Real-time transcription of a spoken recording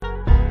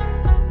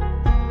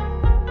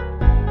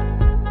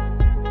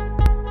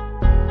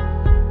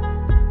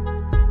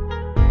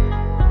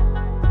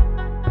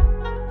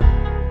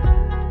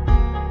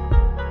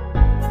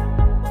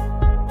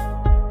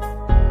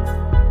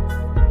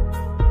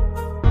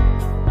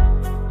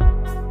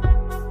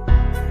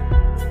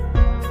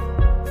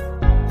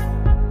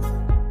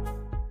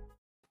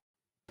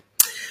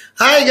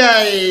Hi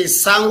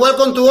guys, and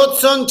welcome to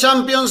Watson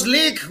Champions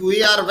League.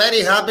 We are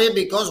very happy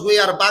because we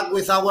are back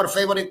with our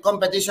favorite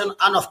competition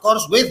and of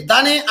course with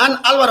Danny and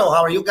Alvaro.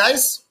 How are you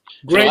guys?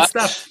 Great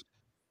stuff.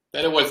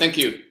 Very well, thank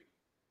you.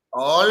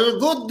 All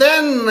good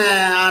then,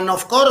 and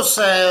of course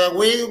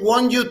we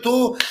want you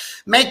to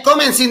make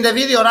comments in the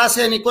video or ask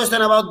any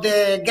question about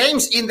the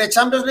games in the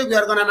Champions League. We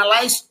are going to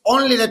analyze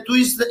only the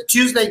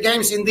Tuesday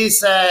games in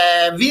this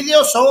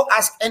video, so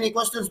ask any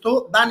questions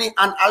to Danny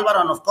and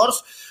Alvaro, and of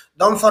course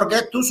don't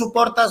forget to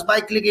support us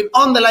by clicking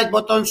on the like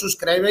button,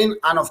 subscribing,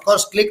 and of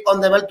course click on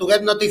the bell to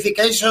get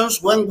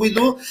notifications when we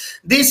do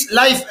these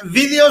live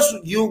videos.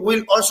 You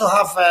will also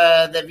have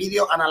the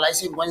video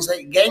analyzing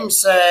Wednesday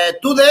games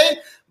today.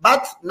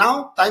 But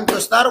now, time to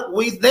start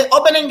with the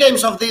opening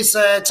games of this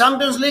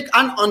Champions League.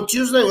 And on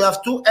Tuesday, we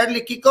have two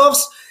early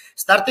kickoffs,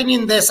 starting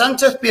in the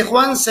Sánchez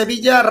Pizjuán,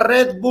 Sevilla,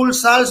 Red Bull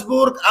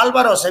Salzburg.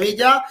 Álvaro,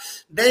 Sevilla,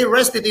 they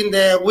rested in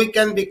the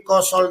weekend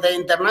because of the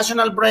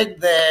international break.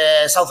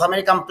 The South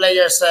American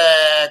players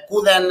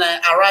couldn't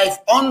arrive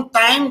on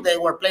time. They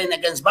were playing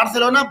against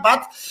Barcelona,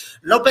 but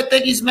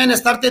Lopetegui's men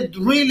started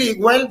really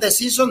well the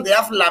season. They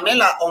have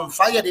Lamela on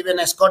fire,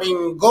 even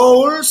scoring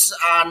goals.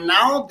 And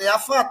now they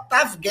have a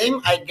tough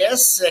game, I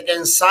guess,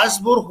 against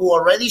Salzburg, who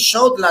already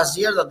showed last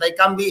year that they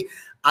can be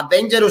a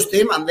dangerous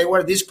team, and they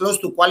were this close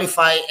to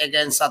qualify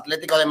against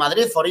Atletico de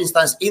Madrid, for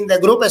instance, in the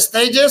group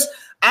stages.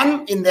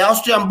 And in the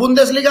Austrian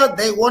Bundesliga,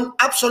 they won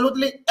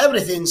absolutely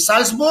everything.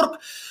 Salzburg,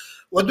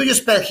 what do you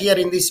expect here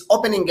in this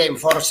opening game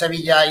for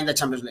Sevilla in the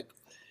Champions League?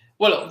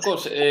 Well, of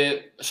course,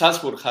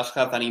 Salzburg has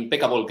had an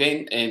impeccable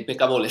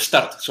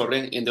start,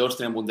 in the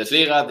Austrian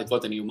Bundesliga. They've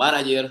got a new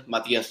manager,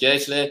 Matthias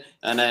Jaisle,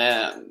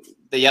 and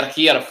they are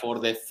here for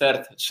the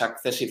third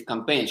successive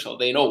campaign, so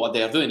they know what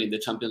they are doing in the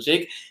Champions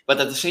League. But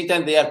at the same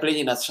time, they are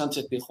playing at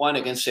Sánchez Pizjuán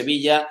against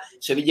Sevilla.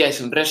 Sevilla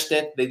is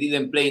rested. They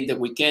didn't play in the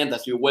weekend,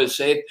 as you well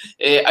said.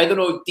 I don't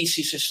know if this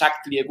is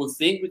exactly a good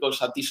thing,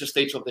 because at this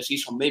stage of the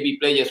season, maybe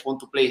players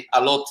want to play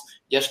a lot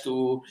just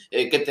to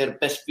get their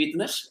best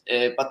fitness.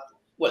 But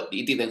well,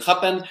 it didn't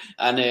happen,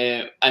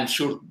 and I'm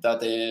sure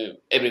that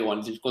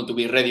everyone is going to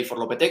be ready for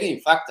Lopetegui. In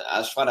fact,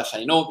 as far as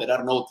I know, there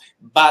are no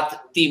bad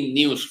team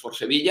news for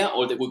Sevilla.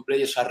 All the good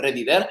players are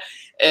ready there.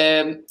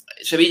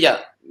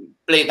 Sevilla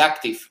played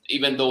active,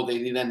 even though they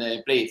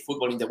didn't play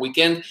football in the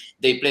weekend.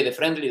 They played a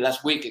friendly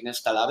last week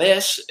against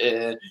Alaves.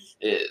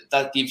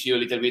 That gives you a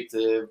little bit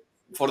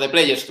for the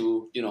players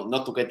to,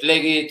 not to get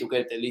leggy, to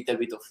get a little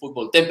bit of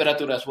football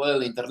temperature as well,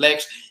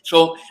 interlegs.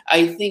 So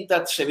I think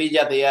that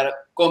Sevilla, they are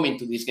coming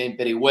to this game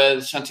very well.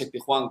 Sánchez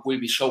Pizjuán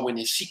will be showing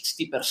a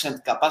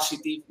 60%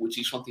 capacity, which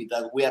is something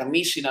that we are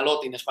missing a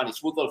lot in Spanish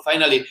football.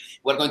 Finally,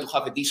 we're going to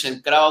have a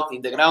decent crowd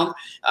in the ground,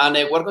 and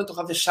we're going to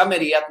have a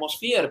summery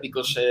atmosphere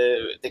because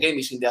the game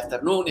is in the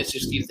afternoon. It's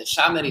still the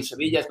summer in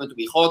Sevilla. It's going to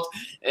be hot.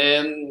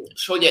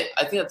 So yeah,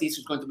 I think that this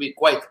is going to be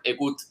quite a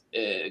good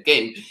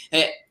game.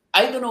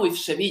 I don't know if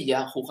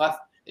Sevilla, who have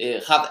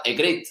had a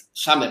great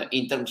summer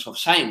in terms of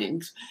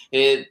signings,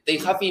 they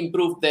have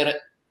improved their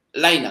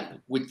lineup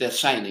with their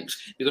signings,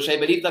 because I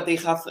believe that they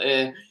have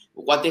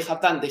what they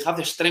have done. They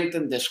have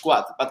strengthened the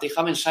squad, but they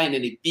haven't signed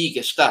any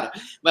big star.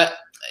 But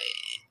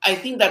I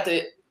think that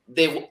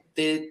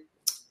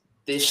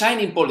the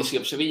signing policy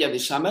of Sevilla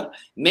this summer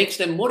makes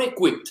them more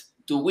equipped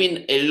to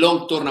win a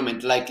long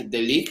tournament like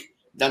the league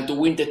than to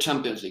win the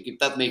Champions League, if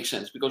that makes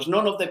sense. Because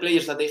none of the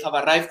players that they have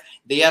arrived,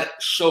 they are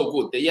so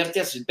good. They are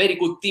just very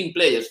good team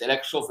players, the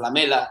likes of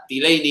Lamela,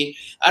 Delaney.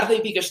 Are they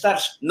big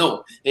stars?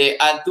 No.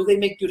 And do they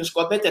make your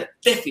squad better?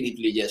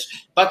 Definitely yes.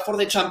 But for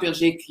the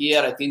Champions League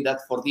here, I think that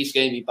for this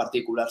game in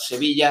particular,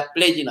 Sevilla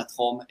playing at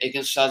home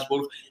against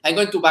Salzburg, I'm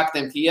going to back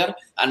them here.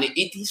 And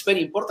it is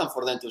very important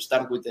for them to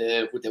start with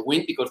the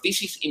win, because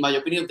this is, in my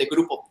opinion, the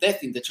group of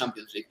death in the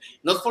Champions League.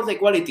 Not for the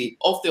quality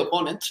of the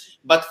opponents,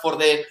 but for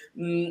the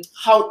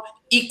how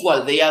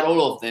equal they are,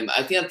 all of them.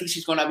 I think that this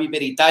is going to be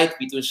very tight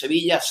between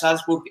Sevilla,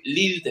 Salzburg,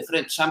 Lille, the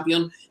French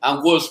champion,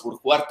 and Wolfsburg,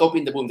 who are top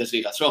in the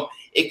Bundesliga. So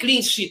a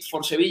clean sheet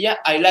for Sevilla.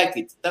 I like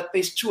it. That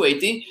pays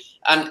 280.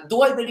 And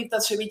do I believe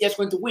that Sevilla is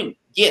going to win?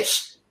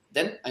 Yes.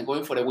 Then I'm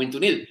going for a win to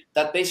nil.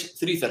 That pays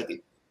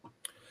 330.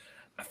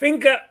 I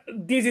think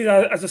this is,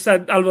 as I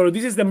said, Alvaro,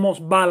 this is the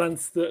most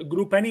balanced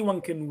group.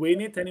 Anyone can win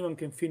it. Anyone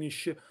can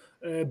finish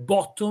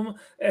bottom.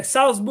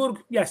 Salzburg,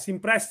 yes,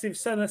 impressive.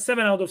 7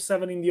 out of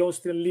 7 in the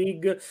Austrian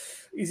League.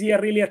 Is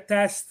here really a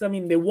test? I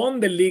mean, they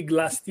won the league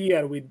last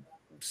year with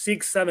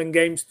 6-7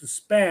 games to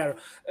spare.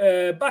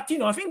 But,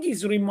 I think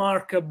it's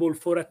remarkable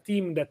for a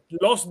team that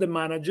lost the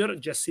manager,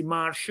 Jesse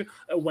Marsch,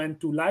 went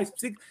to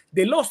Leipzig.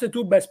 They lost the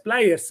two best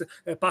players,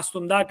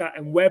 Paston Daka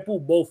and Wepu,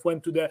 both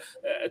went to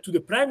the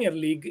Premier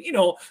League.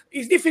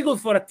 It's difficult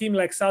for a team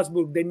like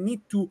Salzburg. They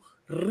need to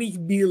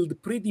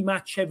rebuild pretty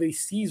much every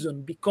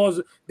season,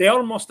 because they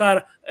almost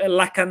are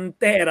La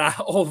Cantera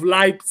of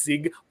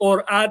Leipzig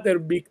or other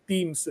big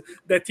teams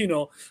that,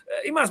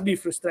 it must be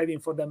frustrating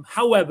for them.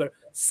 However,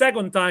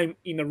 second time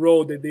in a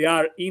row that they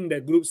are in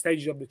the group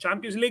stage of the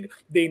Champions League.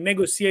 They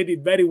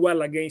negotiated very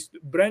well against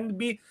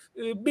Brøndby,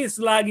 a bit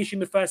sluggish in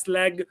the first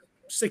leg.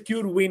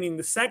 secure win in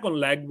the second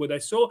leg, what I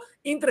saw.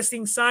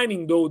 Interesting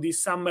signing, though,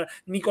 this summer,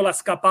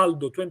 Nicolas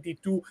Capaldo,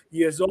 22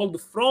 years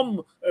old,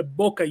 from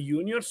Boca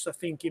Juniors. I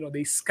think,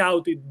 they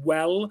scouted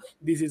well.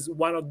 This is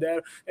one of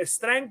their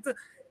strengths.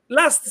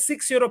 Last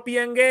 6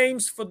 European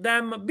games for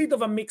them, a bit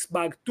of a mixed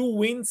bag. 2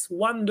 wins,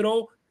 1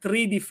 draw,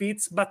 3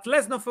 defeats. But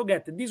let's not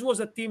forget, this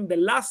was a team that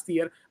last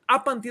year,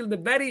 up until the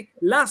very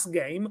last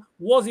game,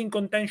 was in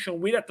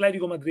contention with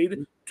Atletico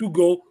Madrid to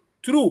go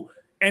through.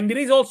 And there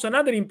is also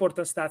another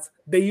important stat.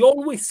 They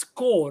always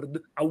scored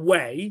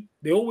away.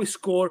 They always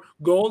score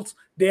goals.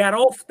 They are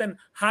often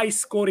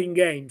high-scoring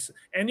games.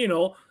 And,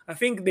 I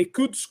think they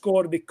could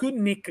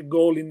nick a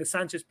goal in the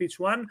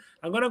Sanchez-Pizjuan.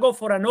 I'm going to go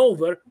for an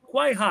over,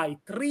 quite high,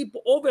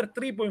 over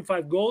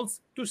 3.5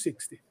 goals to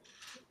 60.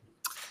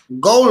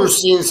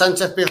 Goals in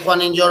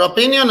Sanchez-Pizjuan, in your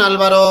opinion?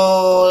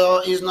 Alvaro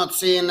is not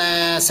seeing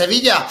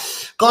Sevilla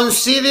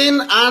conceding.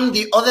 And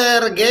the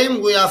other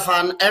game, we have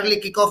an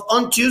early kickoff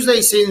on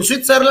Tuesdays in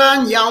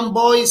Switzerland. Young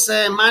Boys,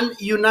 Man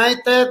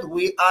United.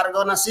 We are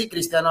going to see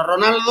Cristiano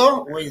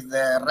Ronaldo with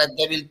the Red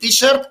Devil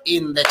t-shirt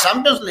in the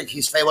Champions League,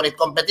 his favorite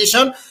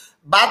competition.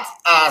 But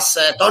as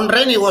Tom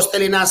Rennie was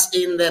telling us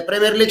in the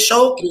Premier League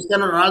show,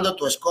 Cristiano Ronaldo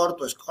to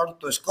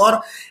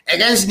score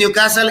against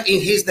Newcastle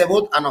in his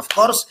debut. And of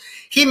course,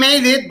 he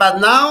made it. But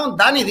now,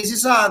 Danny, this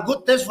is a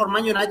good test for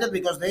Man United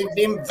because they've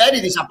been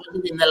very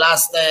disappointed in the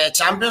last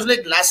Champions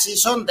League. Last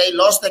season, they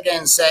lost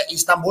against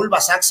Istanbul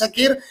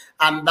Başakşehir,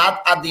 and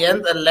that at the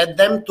end led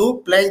them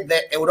to play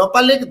the Europa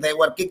League. They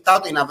were kicked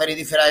out in a very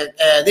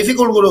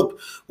difficult group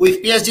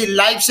with PSG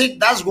Leipzig.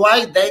 That's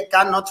why they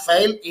cannot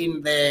fail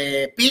in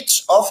the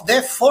pitch of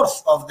the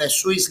fourth of the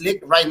Swiss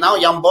League right now,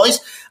 Young Boys.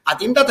 A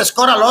team that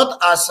scored a lot,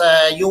 as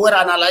you were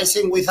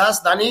analyzing with us,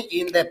 Danny,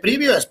 in the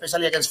preview,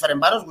 especially against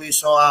Ferencváros. We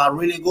saw a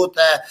really good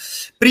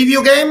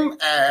preview game.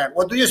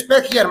 What do you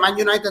expect here? Man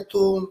United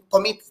to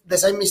commit the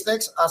same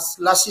mistakes as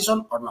last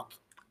season or not?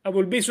 I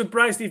will be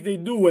surprised if they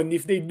do, and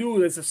if they do,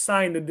 there's a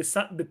sign that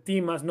the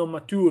team has not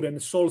matured and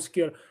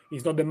Solskjaer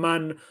is not the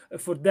man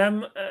for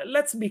them.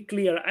 Let's be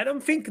clear. I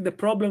don't think the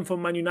problem for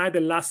Man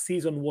United last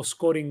season was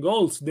scoring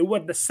goals. They were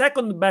the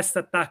second best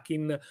attack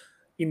in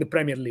the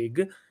Premier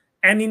League.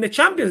 And in the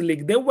Champions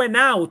League, they went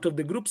out of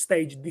the group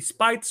stage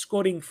despite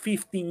scoring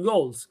 15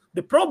 goals.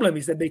 The problem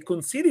is that they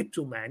conceded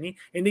too many,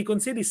 and they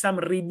conceded some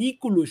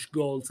ridiculous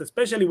goals,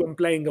 especially when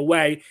playing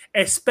away,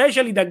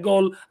 especially the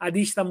goal at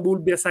Istanbul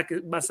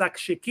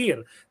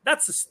Başakşehir.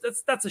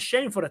 That's a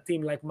shame for a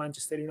team like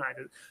Manchester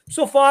United.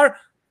 So far,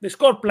 they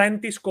scored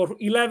plenty, scored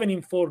 11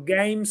 in 4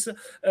 games.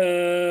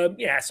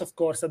 Yes, of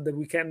course, at the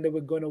weekend they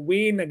were going to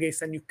win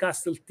against a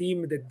Newcastle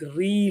team that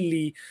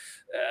really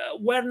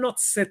were not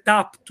set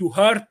up to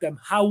hurt them.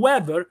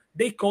 However,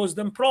 they caused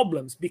them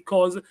problems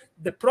because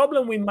the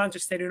problem with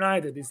Manchester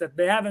United is that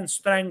they haven't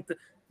strengthened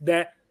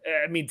the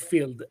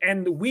midfield.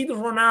 And with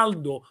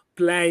Ronaldo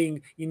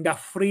playing in the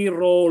free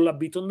role, a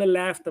bit on the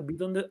left, a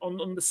bit on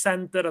the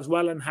center as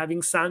well, and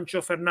having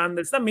Sancho,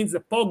 Fernandes, that means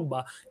that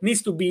Pogba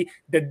needs to be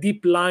the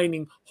deep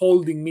lining,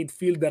 holding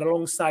midfielder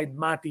alongside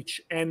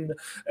Matic and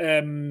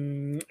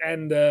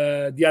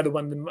the other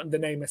one, the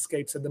name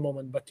escapes at the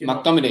moment. But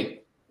McTominay.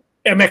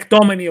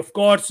 McTominay, of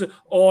course,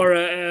 or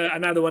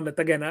another one that,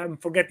 again, I'm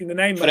forgetting the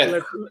name.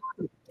 But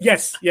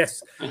yes.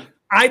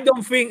 I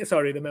don't think,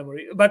 sorry, the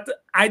memory, but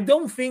I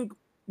don't think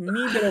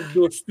neither of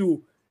those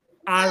two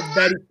are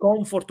very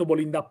comfortable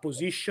in that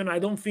position. I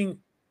don't think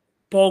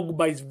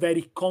Pogba is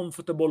very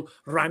comfortable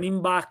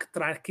running back,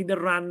 tracking the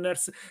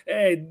runners,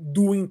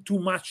 doing too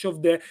much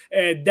of the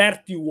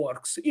dirty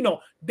works.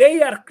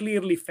 They are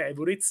clearly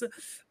favorites.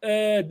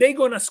 They're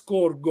going to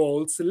score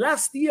goals.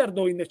 Last year,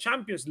 though, in the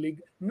Champions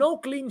League, no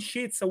clean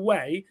sheets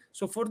away.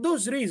 So for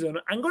those reasons,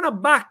 I'm going to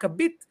back a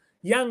bit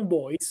Young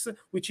Boys,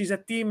 which is a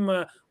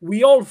team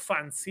we all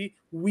fancy.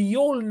 We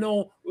all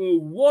know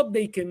what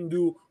they can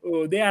do.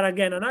 They are,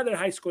 again, another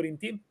high-scoring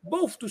team,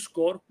 both to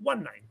score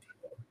 190.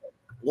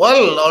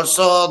 Well,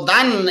 also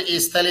Dan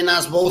is telling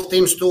us both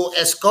teams to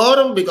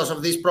score because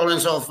of these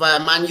problems of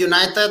Man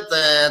United.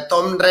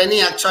 Tom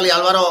Rennie, actually,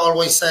 Alvaro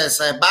always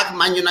says back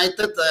Man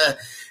United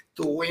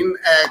to win,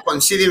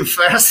 conceding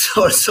first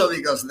also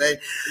because they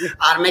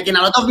are making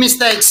a lot of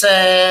mistakes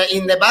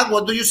in the back.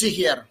 What do you see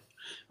here?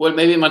 Well,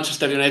 maybe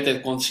Manchester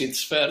United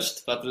concedes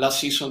first, but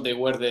last season they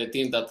were the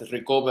team that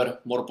recovered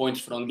more points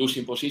from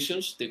losing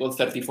positions. They got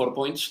 34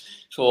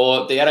 points,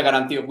 so they are a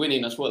guarantee of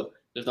winning as well.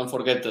 Just don't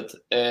forget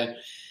that.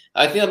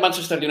 I think that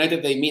Manchester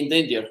United, they mean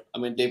danger. I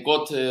mean, they've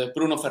got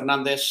Bruno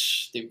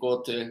Fernandes, they've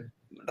got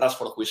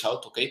Rashford, who is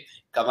out, okay,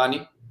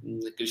 Cavani,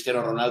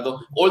 Cristiano Ronaldo.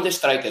 All the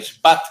strikers,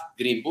 but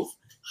Greenwood,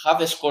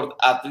 have scored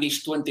at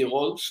least 20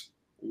 goals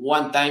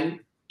one time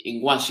in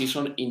one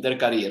season in their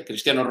career.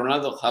 Cristiano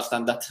Ronaldo has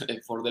done that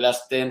for the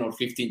last 10 or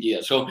 15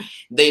 years. So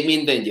they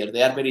mean danger.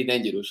 They are very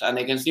dangerous. And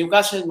against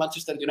Newcastle,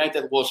 Manchester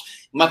United was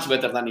much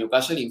better than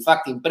Newcastle. In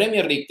fact, in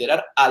Premier League, there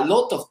are a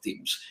lot of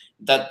teams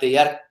that they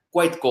are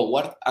quite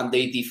coward and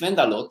they defend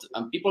a lot,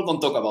 and people don't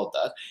talk about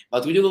that.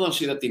 But you don't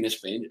see that in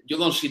Spain, you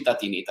don't see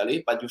that in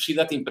Italy, but you see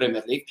that in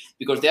Premier League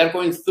because they are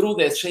going through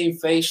the same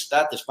phase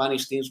that the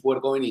Spanish teams were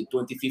going in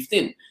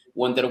 2015.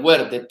 when there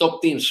were the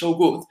top teams so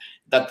good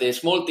that the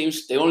small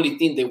teams, the only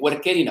thing they were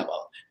caring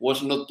about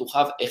was not to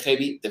have a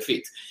heavy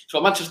defeat. So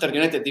Manchester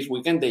United this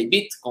weekend, they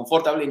beat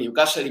comfortably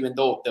Newcastle, even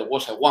though there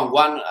was a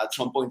 1-1 at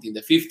some point in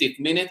the 50th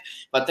minute.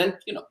 But then,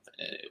 it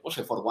was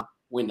a 4-1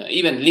 win.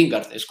 Even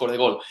Lingard scored a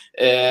goal.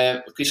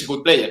 He's a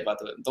good player, but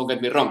don't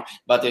get me wrong.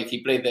 But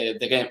he played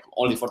the game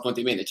only for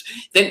 20 minutes.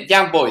 Then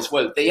Young Boys,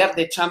 well, they are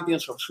the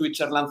champions of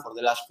Switzerland for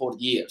the last 4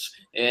 years.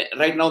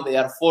 Right now, they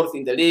are 4th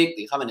in the league.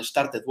 They haven't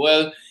started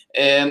well.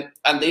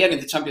 And they are in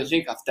the Champions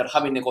League after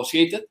having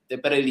negotiated the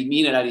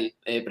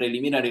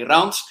preliminary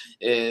rounds.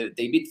 They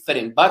beat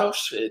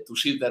Ferencváros to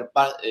seal their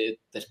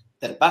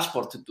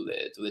passport to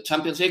the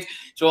Champions League.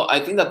 So I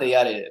think that they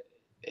are a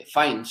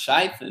fine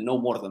side, no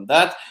more than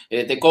that.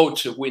 The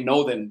coach, we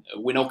know him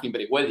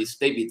very well, is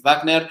David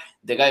Wagner,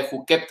 the guy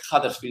who kept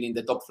Huddersfield in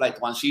the top flight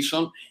one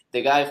season,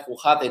 the guy who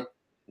had a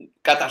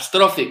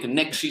catastrophic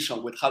next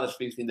season with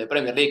Huddersfield in the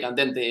Premier League, and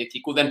then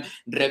he couldn't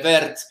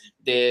revert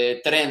the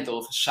trend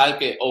of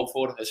Schalke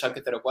 04,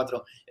 Schalke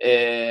 04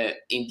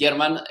 in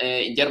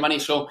Germany.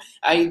 So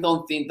I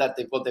don't think that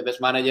they've got the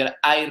best manager.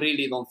 I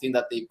really don't think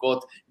that they've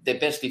got the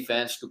best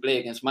defense to play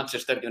against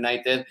Manchester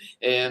United.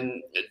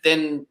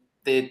 Then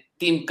the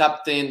team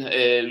captain,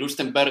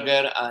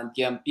 Lustenberger, and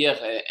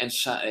Jean-Pierre and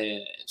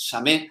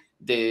Samet,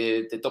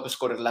 the top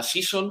scorer last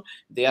season,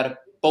 they are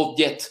both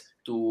yet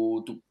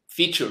to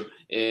feature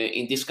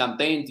in this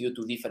campaign due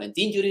to different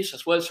injuries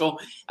as well. So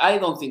I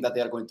don't think that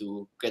they are going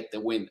to get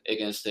the win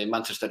against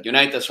Manchester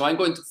United. So I'm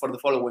going for the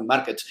following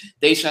markets.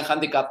 Asian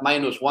handicap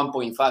minus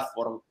 1.5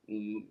 for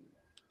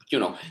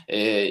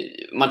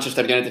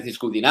Manchester United is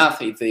good enough.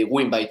 If they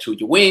win by 2,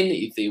 you win.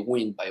 If they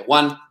win by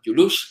 1, you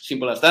lose.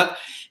 Simple as that.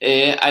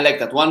 I like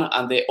that one.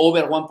 And the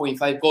over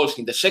 1.5 goals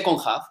in the second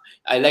half,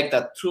 I like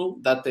that too.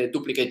 That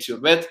duplicates your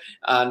bet.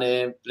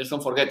 And let's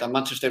don't forget that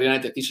Manchester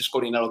United is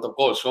scoring a lot of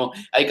goals. So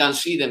I can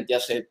see them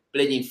just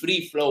playing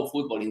free-flow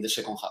football in the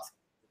second half.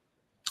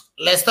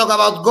 Let's talk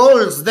about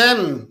goals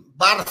then.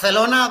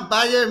 Barcelona,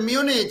 Bayern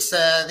Munich.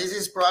 This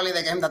is probably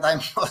the game that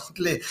I'm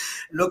mostly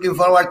looking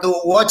forward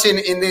to watching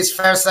in this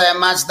first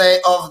match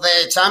day of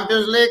the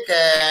Champions League.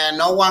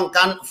 No one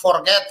can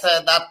forget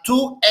that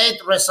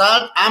 2-8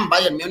 result, and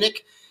Bayern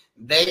Munich,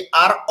 they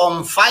are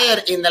on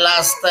fire in the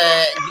last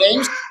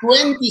games.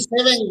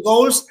 27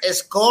 goals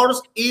scored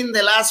in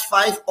the last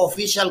 5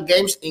 official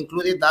games,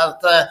 including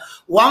that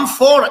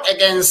 1-4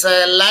 against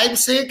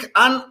Leipzig.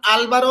 And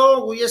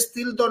Alvaro, we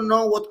still don't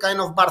know what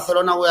kind of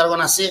Barcelona we are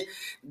going to see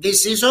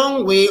this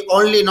season. We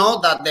only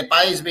know that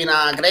Depay has been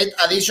a great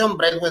addition.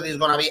 Braithwaite is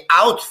going to be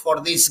out for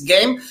this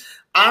game.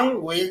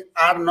 And we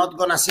are not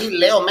going to see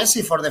Leo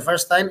Messi for the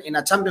first time in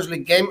a Champions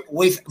League game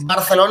with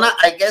Barcelona.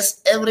 I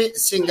guess every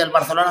single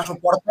Barcelona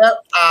supporter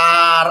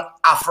are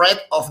afraid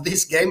of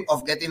this game,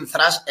 of getting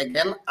thrashed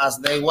again, as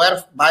they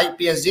were by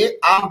PSG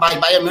and by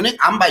Bayern Munich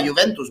and by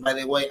Juventus, by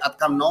the way, at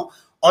Camp Nou,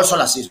 also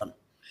last season.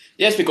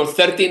 Yes, because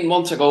 13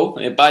 months ago,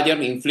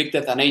 Bayern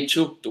inflicted an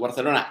 8-2 to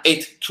Barcelona,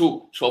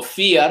 8-2. So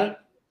fear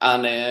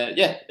and,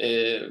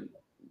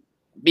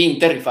 being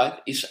terrified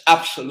is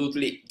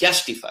absolutely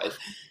justified.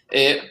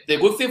 The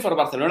good thing for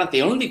Barcelona,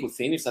 the only good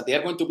thing, is that they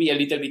are going to be a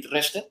little bit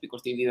rested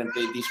because they didn't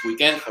play this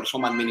weekend for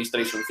some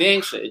administration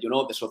things.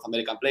 The South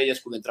American players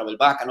couldn't travel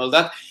back and all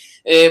that.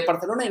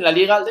 Barcelona in La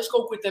Liga, let's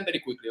go with them very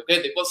quickly,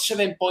 okay? They got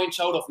 7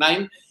 points out of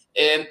 9.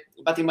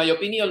 But in my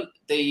opinion,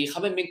 they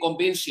haven't been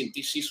convincing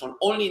this season.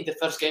 Only in the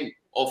first game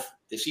of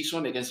the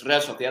season against Real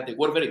Sociedad, they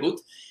were very good.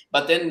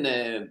 But then,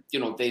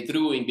 they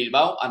drew in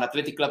Bilbao, and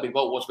Athletic Club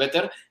Bilbao was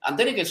better. And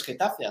then against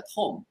Getafe at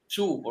home,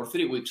 2 or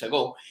 3 weeks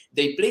ago,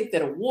 they played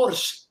their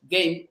worst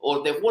game,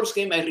 or the worst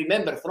game I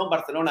remember from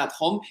Barcelona at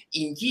home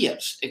in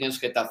years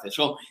against Getafe.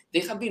 So they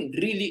have been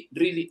really,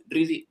 really,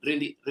 really,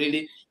 really,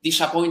 really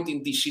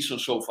disappointing this season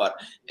so far.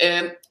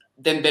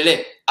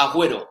 Dembélé,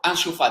 Agüero,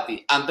 Ansu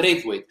Fati, and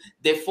Braithwaite,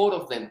 the 4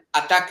 of them,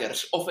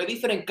 attackers of a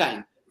different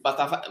kind, but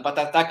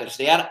attackers,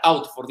 they are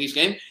out for this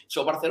game.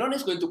 So Barcelona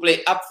is going to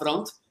play up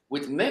front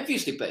with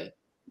Memphis Depay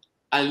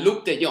and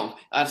Luke de Jong.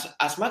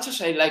 As much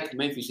as I like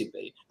Memphis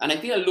Depay, and I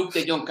think Luke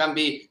de Jong can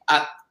be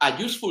a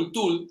useful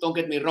tool, don't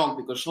get me wrong,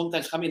 because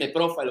sometimes having a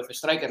profile of a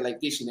striker like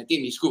this in a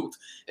team is good.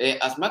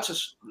 As much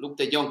as Luke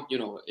de Jong,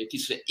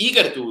 he's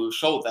eager to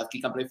show that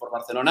he can play for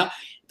Barcelona,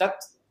 that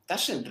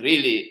doesn't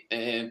really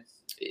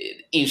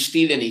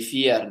instill any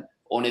fear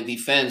on a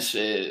defense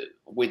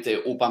with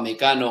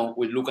Upamecano,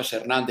 with Lucas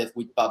Hernandez,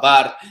 with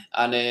Pavard,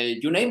 and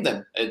you name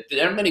them.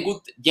 There are many good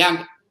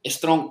young,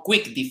 strong,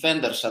 quick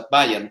defenders at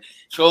Bayern.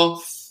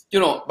 So,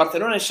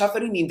 Barcelona is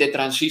suffering in the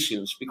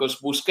transitions because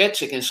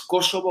Busquets against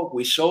Kosovo,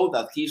 we saw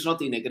that he's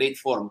not in a great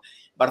form.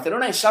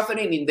 Barcelona is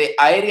suffering in the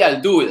aerial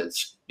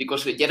duels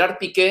because Gerard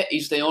Piqué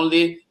is the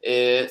only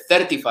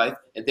 35,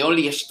 the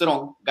only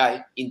strong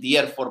guy in the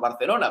air for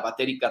Barcelona, but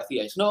Eric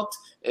Garcia is not.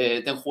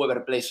 Then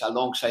whoever plays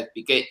alongside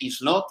Piqué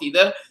is not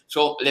either.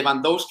 So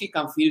Lewandowski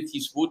can feel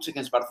his boots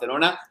against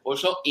Barcelona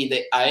also in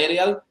the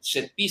aerial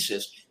set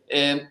pieces.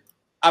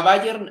 a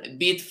Bayern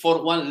beat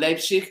 4-1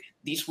 Leipzig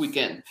this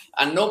weekend,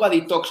 and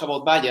nobody talks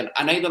about Bayern,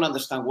 and I don't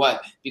understand why.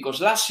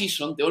 Because last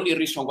season, the only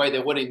reason why they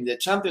were in the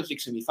Champions League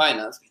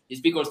semi-finals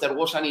is because there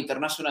was an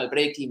international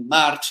break in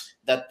March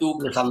that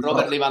took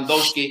Robert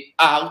Lewandowski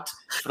out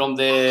from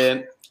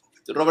the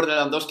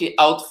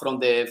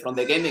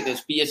game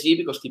against PSG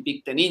because he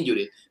picked an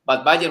injury.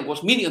 But Bayern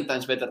was million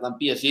times better than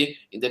PSG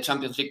in the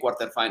Champions League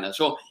quarterfinals.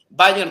 So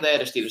Bayern, they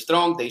are still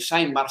strong. They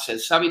signed Marcel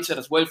Sabitzer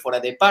as well for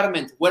a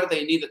department where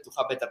they needed to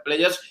have better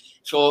players.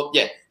 So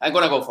yeah, I'm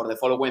going to go for the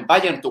following.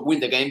 Bayern to win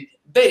the game.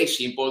 Very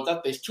simple.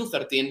 That pays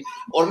 213.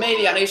 Or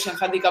maybe an Asian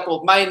handicap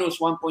of minus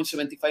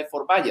 1.75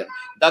 for Bayern.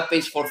 That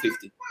pays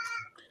 450.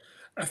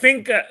 I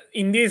think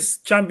in this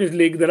Champions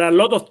League, there are a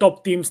lot of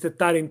top teams that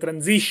are in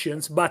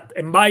transitions,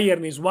 and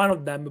Bayern is one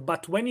of them.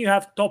 But when you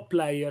have top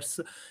players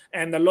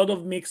and a lot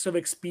of mix of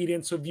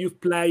experience of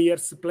youth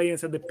players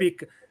at the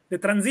peak, the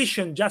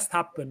transition just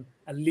happen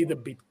a little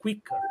bit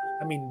quicker.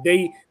 I mean,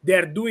 they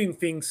are doing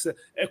things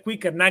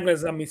quicker.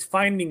 Nagelsmann is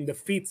finding their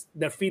feet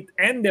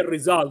and their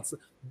results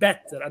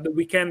better. At the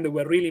weekend, they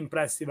were really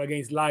impressive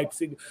against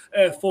Leipzig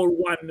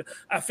 4-1.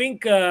 I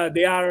think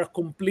they are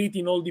complete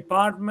in all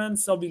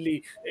departments.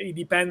 Obviously, it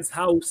depends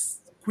how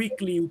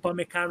quickly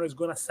Upamecano is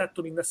going to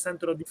settle in the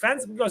center of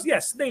defense, because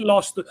yes, they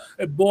lost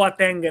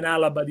Boateng and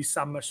Alaba this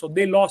summer, so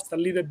they lost a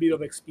little bit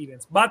of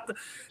experience, but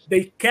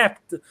they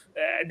kept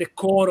the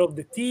core of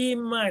the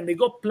team, and they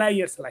got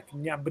players like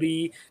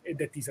Gnabry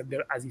that is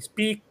as he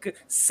speak.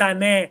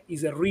 Sané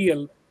is a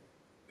real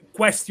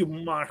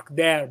question mark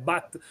there,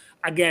 but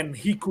again,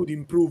 he could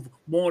improve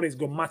more. He's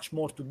got much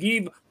more to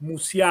give.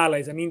 Musiala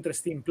is an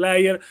interesting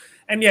player,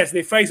 and yes,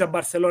 they face a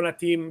Barcelona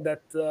team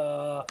that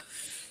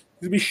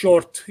will be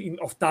short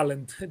of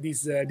talent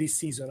this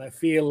season. I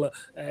feel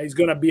it's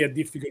going to be a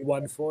difficult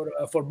one for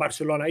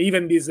Barcelona,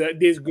 even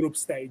this group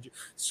stage.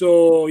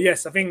 So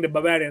yes, I think the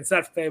Bavarians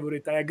are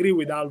favorite. I agree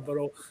with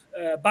Alvaro,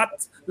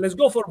 but let's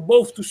go for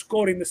both to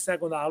score in the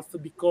second half,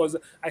 because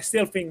I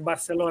still think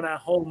Barcelona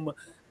at home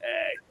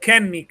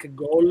can make a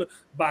goal,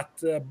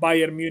 but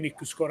Bayern Munich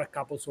to score a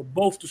couple. So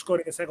both to score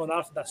in the second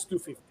half, that's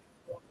 250.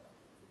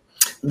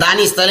 Dan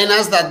is telling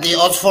us that the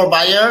odds for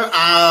Bayern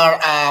are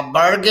a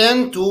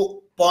bargain,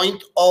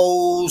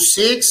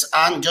 2.06,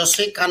 and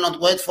Josie cannot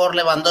wait for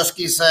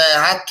Lewandowski's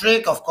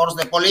hat-trick. Of course,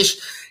 the Polish,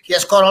 he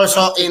scored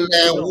also in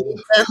the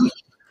weekend.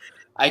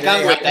 I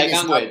can't wait. We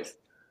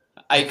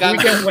can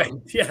wait.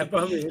 Yeah,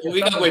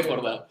 we can wait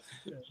for that.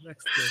 Yeah,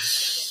 next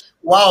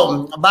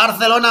Wow,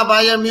 Barcelona,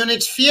 Bayern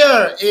Munich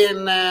fear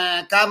in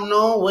Camp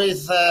Nou,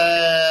 with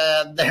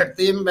their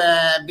team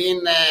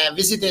being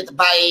visited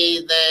by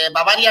the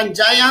Bavarian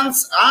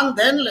Giants. And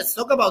then let's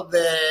talk about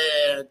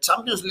the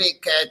Champions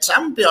League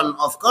champion,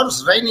 of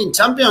course, reigning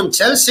champion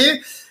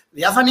Chelsea.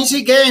 They have an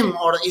easy game,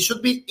 or it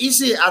should be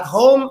easy, at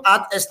home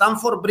at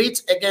Stamford Bridge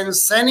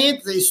against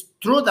Zenit. It's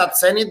true that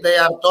Zenit, they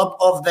are top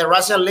of the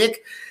Russian league.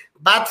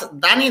 But,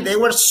 Danny, they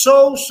were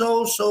so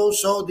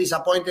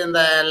disappointed in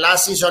the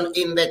last season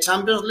in the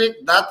Champions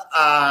League that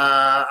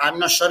I'm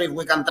not sure if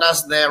we can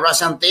trust the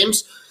Russian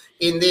teams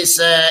in this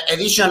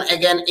edition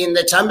again in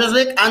the Champions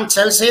League. And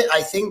Chelsea,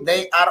 I think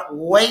they are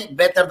way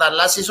better than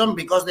last season,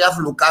 because they have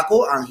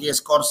Lukaku, and he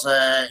scores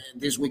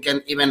this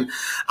weekend even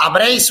a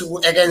brace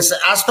against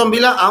Aston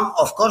Villa. And,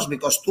 of course,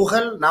 because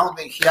Tuchel, now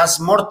he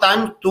has more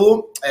time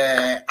to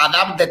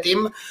adapt the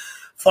team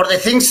for the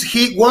things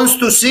he wants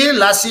to see.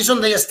 Last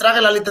season, they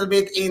struggled a little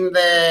bit in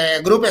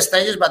the group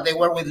stages, but they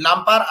were with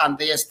Lampard, and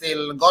they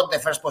still got the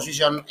first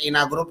position in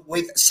a group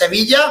with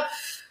Sevilla.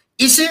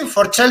 Easy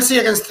for Chelsea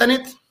against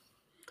Zenit?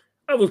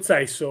 I would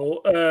say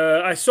so.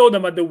 I saw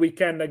them at the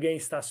weekend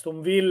against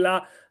Aston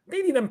Villa.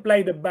 They didn't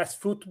play the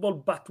best football,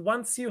 but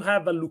once you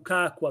have a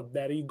Lukaku up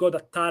there, you got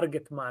a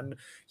target man.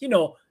 You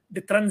know, the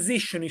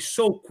transition is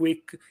so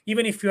quick.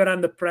 Even if you're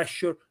under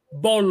pressure,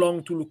 ball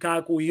long to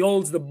Lukaku, he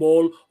holds the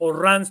ball or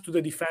runs to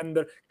the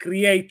defender,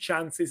 create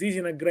chances. He's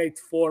in a great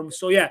form.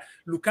 So yeah,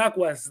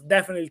 Lukaku has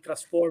definitely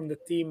transformed the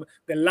team.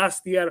 The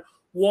last year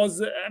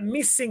was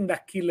missing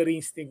that killer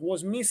instinct,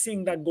 was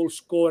missing that goal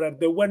scorer.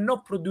 They were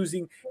not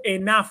producing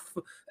enough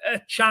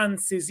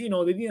chances. You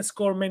know, they didn't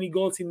score many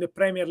goals in the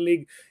Premier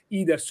League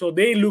either. So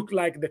they look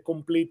like the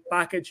complete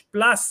package.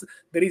 Plus,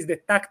 there is the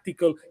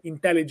tactical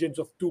intelligence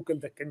of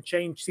Tuchel that can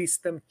change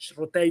systems,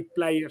 rotate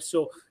players.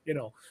 So, you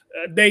know,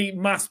 they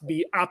must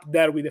be up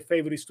there with the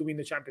favorites to win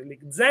the Champions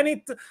League.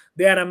 Zenit,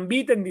 they are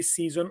unbeaten this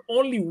season.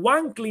 Only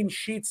 1 clean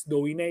sheet,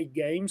 though, in 8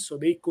 games. So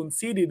they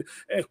conceded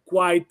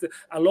quite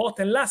a lot.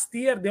 And last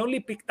year, they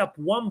only picked up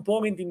 1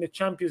 point in the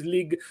Champions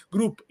League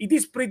group. It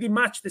is pretty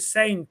much the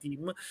same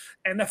team.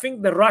 And I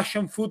think the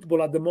Russian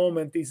football at the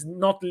moment is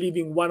not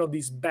living one of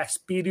these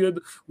best periods.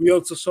 We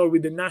also saw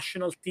with the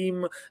national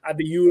team at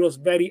the Euros,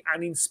 very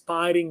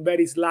uninspiring,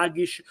 very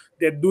sluggish.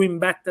 They're doing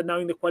better now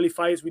in the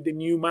qualifiers with the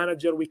new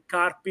manager, with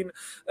Karpin.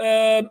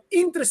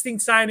 Interesting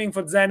signing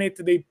for Zenit.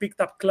 They picked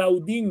up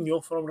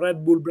Claudinho from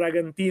Red Bull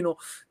Bragantino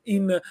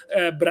in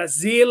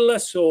Brazil.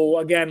 So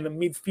again, the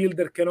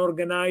midfielder can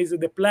organize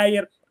the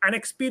player. an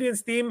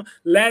experienced team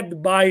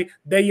led by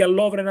Dejan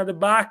Lovren at the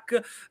back.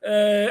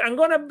 I'm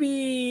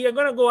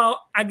gonna go out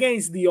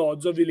against the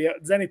odds. Obviously,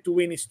 Zenit to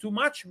win is too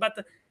much,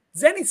 but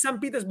Zenit St.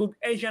 Petersburg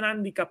Asian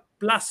handicap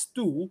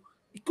 +2.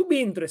 It could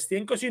be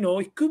interesting because,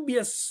 it could be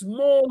a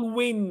small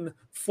win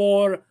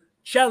for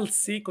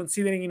Chelsea,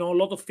 considering, a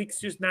lot of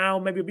fixtures now,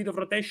 maybe a bit of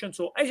rotation.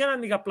 So Asian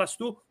handicap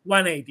 +2,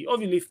 180.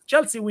 Obviously, if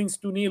Chelsea wins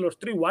 2-0 or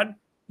 3-1,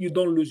 you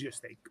don't lose your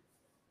stake.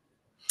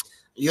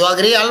 You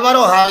agree,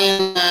 Alvaro,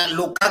 having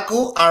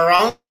Lukaku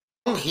around?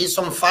 He's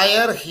on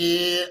fire.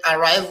 He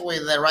arrived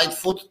with the right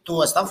foot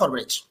to Stamford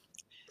Bridge.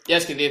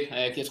 Yes, he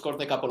did. He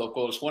scored a couple of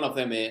goals. One of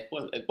them,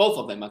 both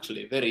of them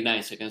actually, very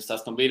nice against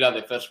Aston Villa.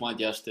 The first one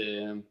just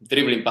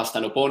dribbling past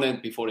an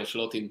opponent before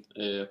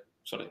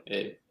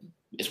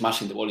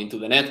smashing the ball into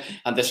the net.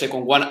 And the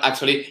second one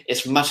actually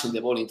smashing the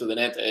ball into the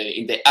net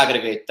in the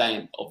aggregate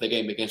time of the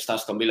game against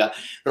Aston Villa.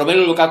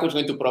 Romelu Lukaku is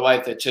going to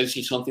provide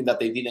Chelsea something that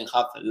they didn't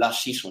have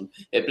last season.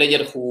 A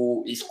player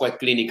who is quite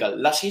clinical.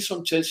 Last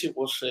season, Chelsea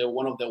was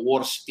one of the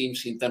worst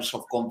teams in terms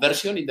of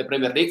conversion in the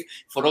Premier League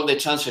for all the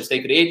chances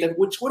they created,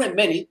 which weren't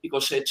many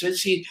because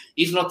Chelsea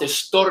is not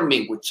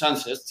storming with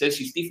chances.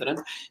 Chelsea is different.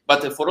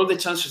 But for all the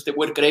chances they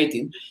were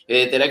creating,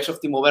 the likes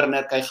of Timo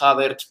Werner, Kai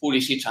Havertz,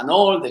 Pulisic, and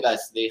all the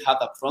guys they had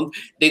up front,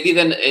 they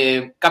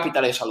didn't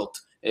capitalize a lot,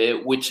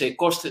 which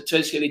cost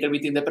Chelsea a little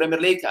bit in the Premier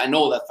League. I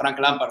know that Frank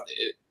Lampard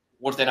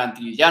was there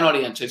until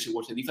January and Chelsea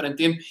was a different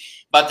team.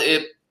 But,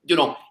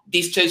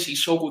 this Chelsea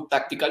is so good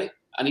tactically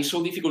and it's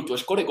so difficult to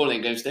score a goal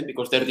against them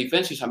because their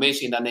defense is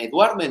amazing. And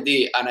Edouard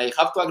Mendy, and I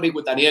have to agree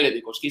with Daniele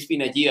because he's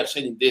been a year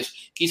saying this,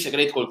 he's a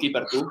great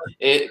goalkeeper too.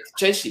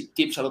 Chelsea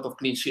keeps a lot of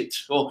clean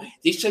sheets. So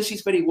this Chelsea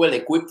is very well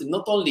equipped,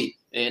 not only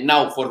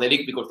now for the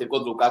league because they've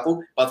got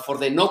Lukaku, but for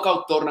the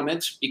knockout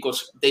tournaments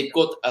because they've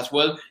got as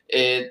well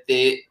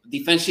the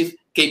defensive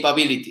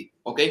capability.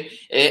 Okay,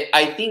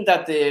 I think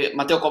that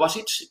Mateo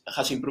Kovacic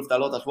has improved a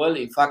lot as well.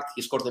 In fact,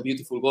 he scored a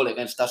beautiful goal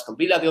against Aston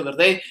Villa the other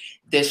day.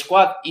 The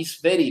squad is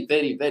very,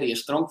 very, very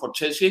strong for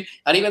Chelsea.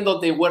 And even though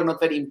they were not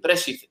very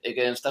impressive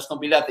against Aston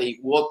Villa, they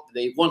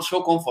won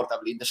so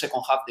comfortably in the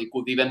second half. They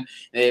could even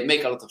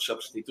make a lot of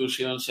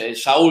substitutions.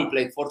 Saul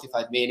played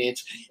 45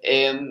 minutes.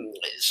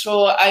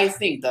 So I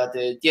think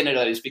that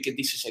generally speaking,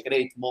 this is a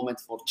great moment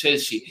for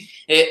Chelsea.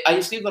 I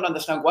still don't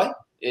understand why.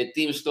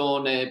 Teams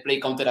don't play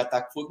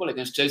counter-attack football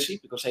against Chelsea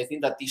because I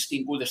think that this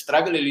team will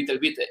struggle a little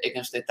bit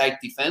against the tight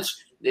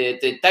defense,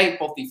 the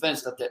type of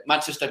defense that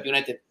Manchester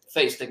United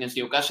faced against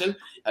Newcastle.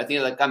 I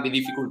think that can be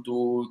difficult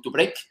to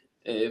break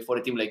for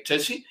a team like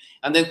Chelsea.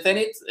 And then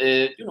Zenit,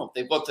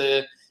 they've got...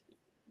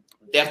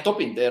 They are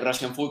topping the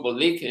Russian Football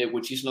League,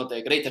 which is not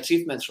a great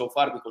achievement so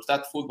far because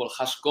that football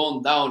has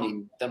gone down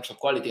in terms of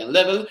quality and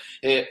level.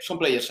 Some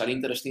players are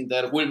interesting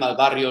there. Wilmar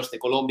Barrios, the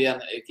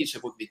Colombian, he's a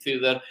good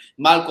midfielder.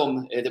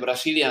 Malcolm, the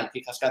Brazilian,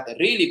 he has got a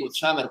really good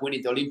summer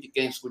winning the Olympic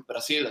Games with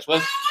Brazil as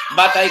well.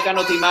 But I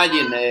cannot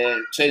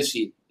imagine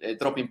Chelsea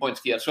dropping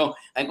points here. So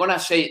I'm going to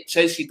say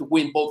Chelsea to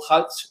win both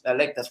halves. I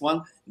like that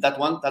one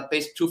that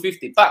pays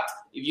 250. But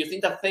if you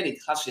think that Zenit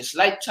has a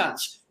slight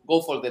chance,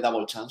 go for the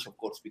double chance, of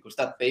course, because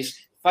that pays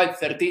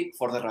 530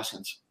 for the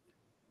Russians.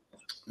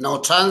 No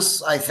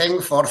chance, I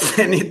think, for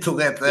Zenit to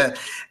get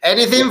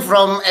anything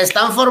from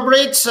Stamford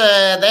Bridge.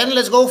 Then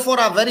let's go for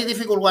a very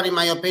difficult one, in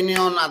my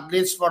opinion, at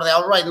least for the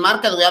outright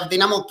market. We have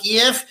Dynamo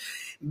Kiev.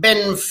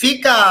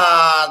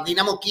 Benfica,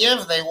 Dynamo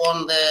Kiev, they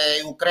won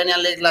the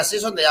Ukrainian League last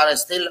season. They are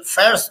still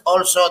first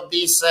also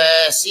this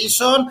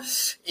season.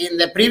 In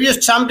the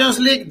previous Champions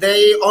League,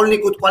 they only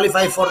could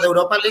qualify for the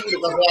Europa League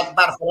because they have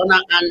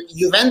Barcelona and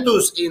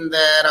Juventus in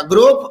their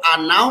group.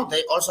 And now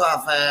they also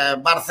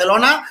have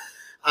Barcelona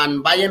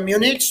and Bayern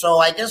Munich. So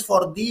I guess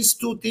for these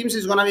two teams,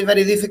 it's going to be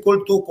very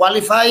difficult to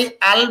qualify.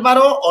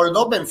 Alvaro,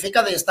 although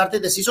Benfica, they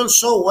started the season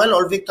so well,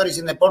 all victories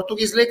in the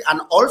Portuguese League, and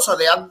also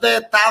they had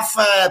the tough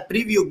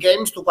preview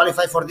games to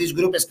qualify for these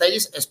group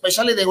stages.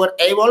 Especially they were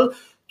able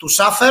to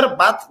suffer,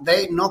 but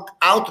they knocked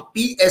out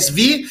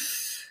PSV.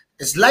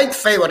 Slight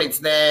favorites,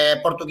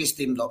 the Portuguese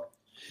team, though.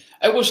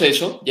 I would say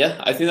so,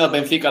 yeah. I think that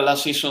Benfica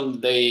last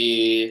season,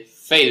 they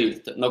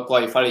failed not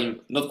qualifying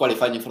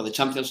for the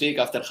Champions League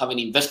after having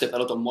invested a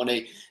lot of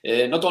money,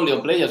 not only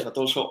on players, but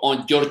also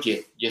on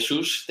Jorge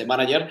Jesus, the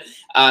manager.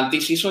 And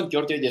this season,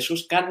 Jorge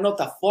Jesus cannot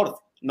afford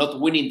not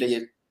winning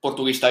the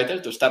Portuguese title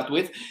to start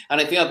with.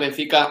 And I think that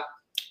Benfica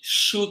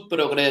should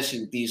progress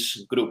in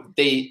this group.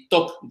 They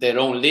top their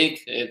own league.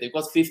 They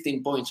got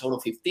 15 points out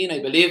of 15, I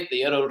believe.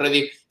 They are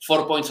already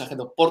 4 points ahead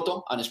of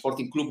Porto and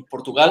Sporting Club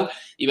Portugal,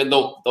 even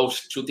though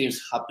those two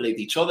teams have played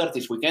each other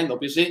this weekend,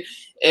 obviously.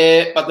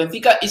 But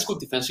Benfica is good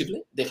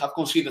defensively. They have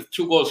conceded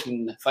 2 goals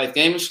in 5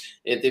 games.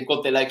 They've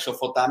got the likes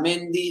of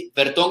Otamendi,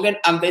 Vertonghen,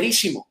 and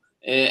Verissimo,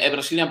 a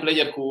Brazilian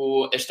player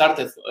who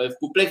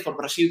played for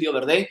Brazil the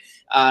other day,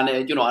 and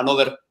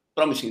another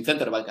promising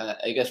centre back,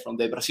 I guess, from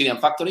the Brazilian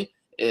factory.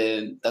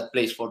 That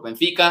plays for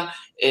Benfica.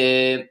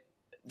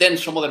 Then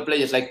some other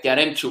players like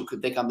Yaremchuk,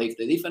 they can make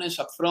the difference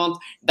up front.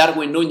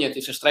 Darwin Núñez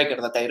is a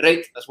striker that I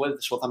rate as well,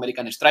 the South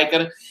American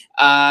striker.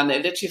 And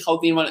let's see how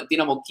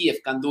Dynamo Kiev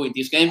can do in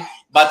this game.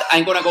 But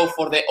I'm going to go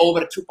for the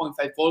over 2.5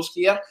 goals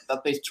here.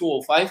 That pays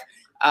 205.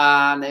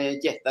 And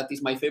that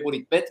is my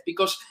favorite bet,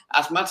 because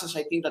as much as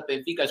I think that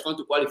Benfica is going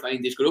to qualify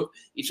in this group,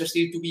 it's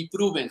still to be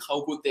proven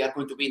how good they are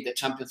going to be in the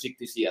Champions League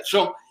this year.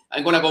 So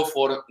I'm going to go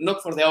for,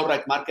 not for the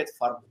outright market,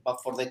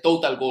 but for the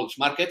total goals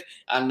market.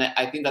 And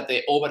I think that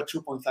the over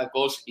 2.5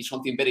 goals is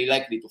something very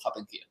likely to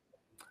happen here.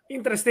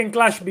 Interesting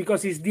clash,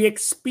 because it's the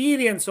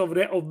experience of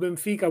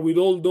Benfica with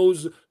all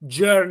those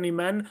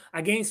journeymen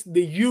against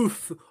the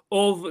youth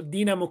of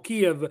Dynamo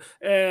Kiev.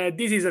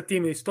 This is a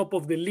team that's top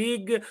of the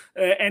league,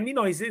 and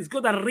it's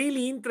got a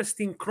really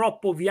interesting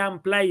crop of young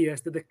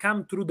players that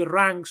come through the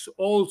ranks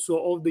also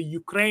of the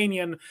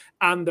Ukrainian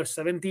under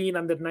 17,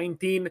 under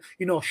 19.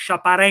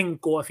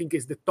 Shaparenko, I think,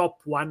 is the top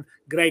one.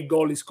 Great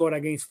goal he scored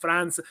against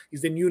France.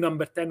 He's the new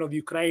number 10 of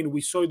Ukraine.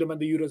 We saw them at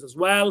the Euros as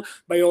well.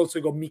 But you also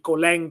got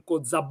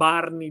Mikolenko,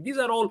 Zabarny. These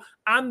are all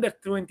under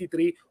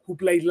 23 who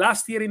played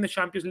last year in the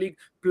Champions League,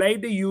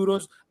 played the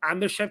Euros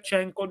under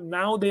Shevchenko.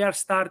 Now they are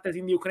starters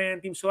in the Ukrainian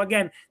team. So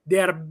again, they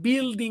are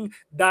building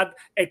that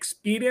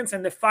experience,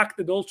 and the fact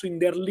that also in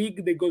their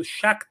league they got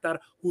Shakhtar,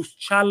 who's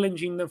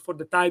challenging them for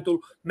the title,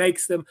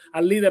 makes them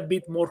a little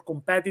bit more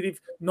competitive.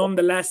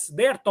 Nonetheless,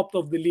 they are top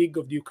of the league,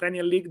 of the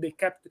Ukrainian league. They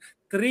kept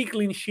 3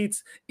 clean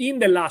sheets in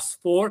the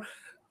last 4.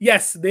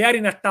 Yes, they are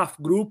in a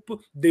tough group.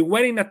 They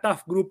were in a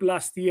tough group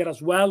last year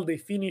as well. They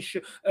finished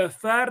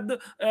third.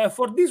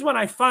 For this one,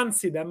 I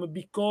fancy them,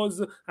 because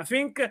I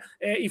think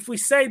if we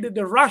say that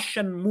the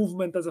Russian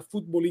movement as a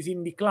football is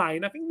in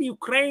decline, I think the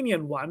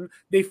Ukrainian one,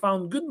 they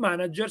found good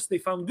managers, they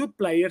found good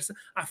players.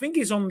 I think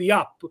is on the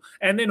up.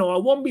 And, I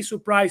won't be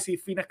surprised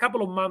if in a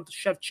couple of months,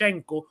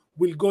 Shevchenko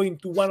will go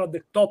into one of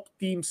the top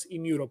teams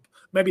in Europe.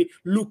 Maybe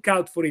look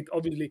out for it,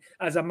 obviously,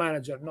 as a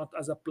manager, not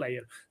as a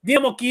player.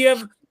 Dynamo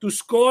Kiev to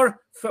score,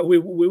 we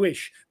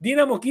wish.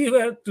 Dynamo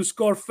Kiev to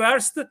score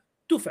first,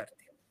 230.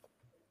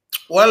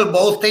 Well,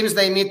 both teams,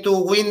 they need to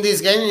win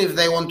this game if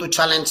they want to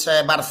challenge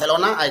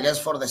Barcelona, I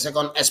guess, for the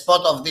second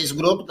spot of this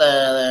group,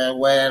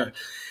 where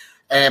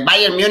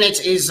Bayern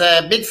Munich is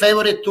a big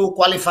favorite to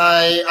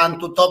qualify and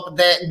to top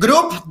the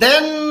group.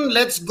 Then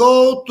let's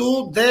go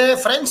to the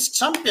French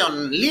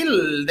champion,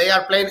 Lille. They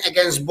are playing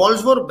against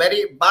Wolfsburg.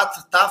 Very bad,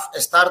 tough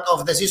start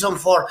of the season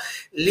for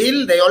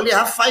Lille. They only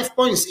have 5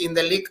 points in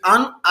the Ligue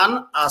 1,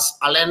 and as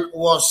Alain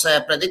was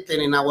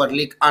predicting in our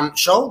Ligue 1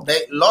 show,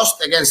 they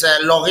lost against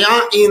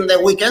Lorient in the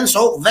weekend.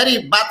 So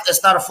very bad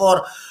start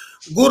for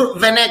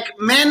Gurvenek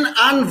men,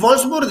 and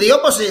Wolfsburg the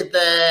opposite.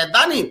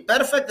 Danny,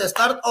 perfect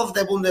start of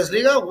the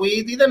Bundesliga.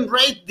 We didn't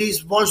rate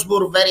this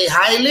Wolfsburg very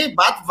highly,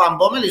 but Van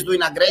Bommel is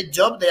doing a great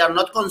job. They are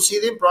not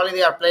conceding. Probably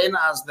they are playing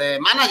as the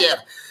manager.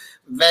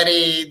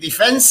 Very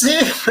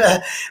defensive,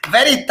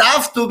 very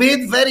tough to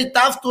beat, very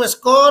tough to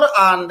score,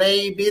 and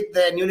they beat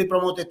the newly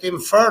promoted team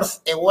Firth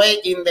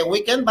away in the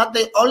weekend, but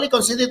they only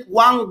conceded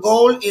 1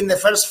 goal in the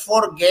first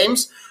 4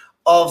 games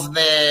of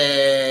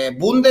the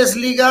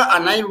Bundesliga,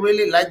 and I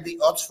really like the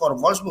odds for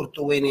Wolfsburg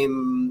to win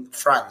in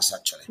France,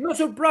 actually. No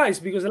surprise,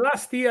 because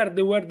last year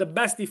they were the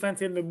best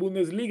defense in the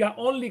Bundesliga,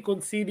 only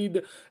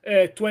conceded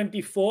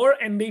 24,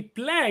 and they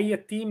play a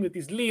team that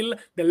is Lille.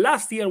 The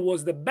last year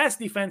was the best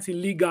defense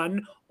in Ligue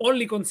 1,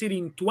 only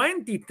conceding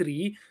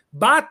 23,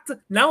 but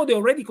now they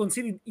already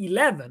conceded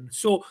 11.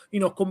 So,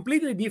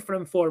 completely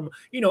different form.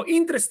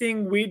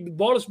 Interesting with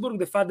Wolfsburg,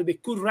 the fact that they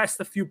could rest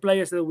a few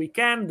players the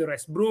weekend, the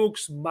rest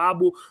Brooks,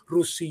 Babu,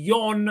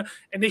 Roussillon,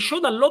 and they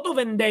showed a lot of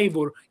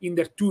endeavor in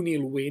their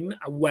 2-0 win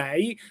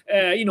away.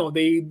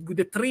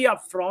 The 3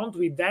 up front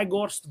with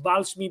Weghorst,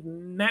 Waldschmidt,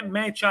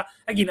 Mecha.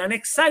 Again, an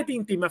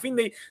exciting team. I think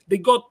they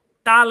got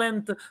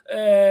talent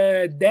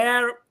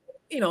there.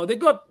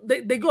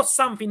 They got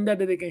something there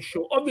that they can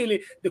show.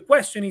 Obviously, the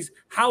question is,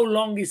 how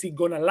long is it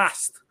going to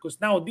last?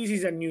 Because now this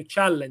is a new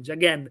challenge.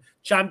 Again,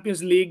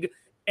 Champions League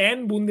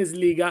and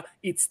Bundesliga,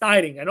 it's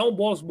tiring. I know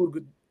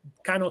Wolfsburg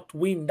cannot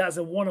win,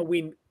 doesn't want to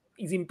win.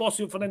 It's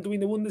impossible for them to win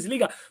the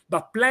Bundesliga.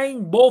 But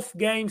playing both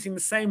games in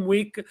the same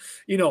week,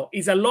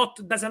 is a lot.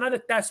 That's another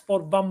test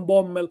for Van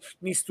Bommel.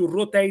 Needs to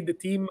rotate the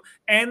team.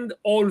 And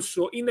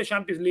also, in the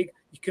Champions League,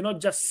 you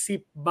cannot just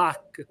sit back.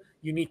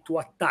 You need to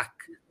attack.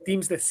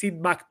 Teams that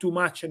sit back too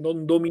much and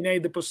don't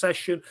dominate the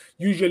possession,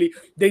 usually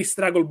they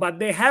struggle. But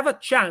they have a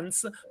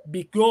chance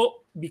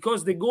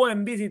because they go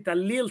and visit a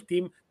Lille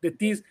team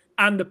that is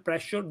under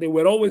pressure. They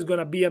were always going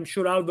to be. I'm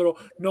sure Alvaro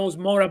knows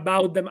more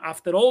about them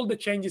after all the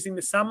changes in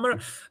the summer.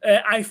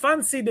 I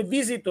fancy the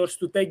visitors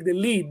to take the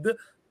lead.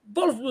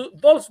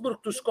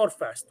 Wolfsburg to score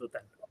first to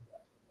them.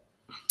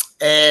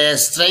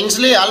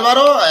 Strangely,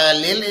 Alvaro,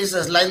 Lille is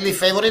slightly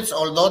favorites,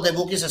 although the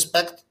bookies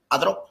expect a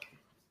draw.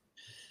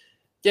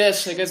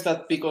 Yes, I guess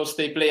that because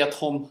they play at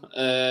home,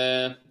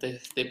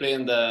 they play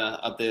at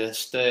the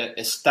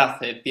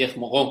Stade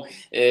Pierre-Mauroy.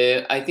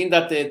 I think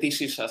that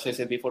this is, as I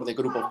said before, the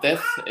group of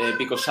death,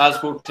 because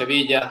Salzburg,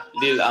 Sevilla,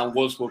 Lille and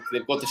Wolfsburg,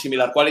 they've got a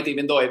similar quality,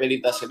 even though I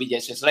believe that Sevilla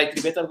is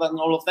slightly better than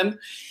all of them.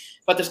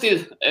 But still,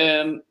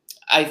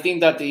 I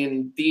think that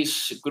in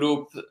this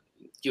group,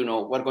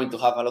 we're going to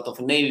have a lot of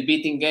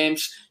nail-beating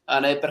games,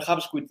 and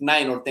perhaps with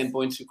 9 or 10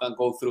 points, you can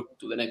go through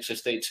to the next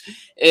stage.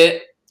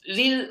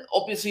 Lille,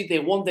 obviously, they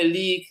won the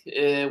league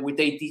with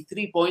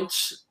 83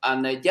 points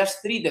and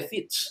just 3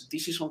 defeats.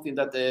 This is something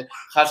that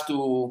has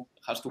to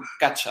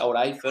catch our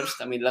eye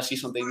first. I mean, last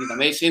season they did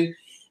amazing.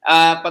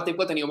 But they've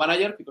got a new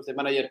manager because the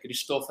manager,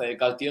 Christophe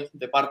Galtier,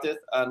 departed,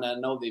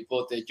 and now they've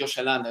got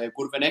Jocelyn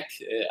Courvenec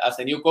as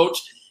the new coach.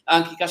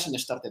 And he hasn't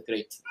started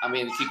great. I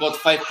mean, he got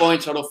 5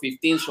 points out of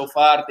 15 so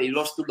far. They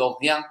lost to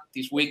Lorient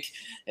this week.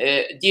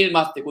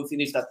 Gilmas, the good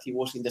thing is that he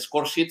was in the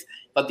score sheet,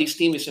 but this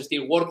team is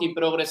still work in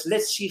progress.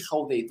 Let's see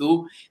how they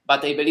do.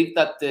 But I believe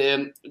that, they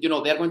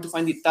are going to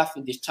find it tough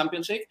in this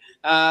championship.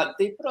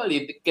 They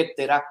probably get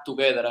their act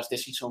together as the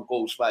season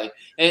goes by.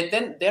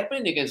 Then they're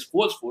playing against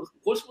Wolfsburg.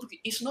 Wolfsburg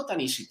is not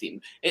an easy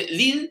team.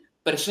 Lille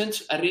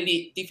presents a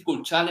really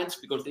difficult challenge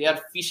because they are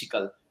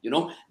physical,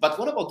 But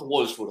what about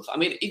Wolfsburg? I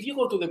mean, if you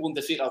go to the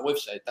Bundesliga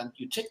website and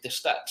you check the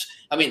stats,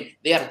 I mean,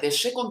 they are the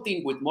second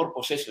team with more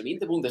possession in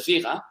the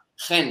Bundesliga,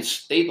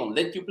 hence they don't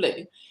let you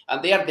play,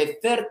 and they are the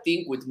third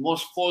team with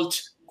most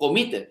faults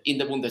committed in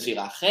the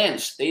Bundesliga,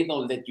 hence they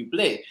don't let you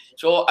play.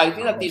 So I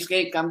think that this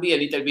game can be a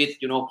little bit,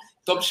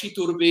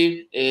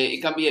 topsy-turvy,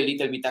 it can be a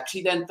little bit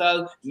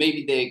accidental,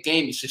 maybe the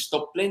game is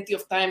stopped plenty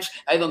of times,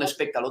 I don't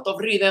expect a lot of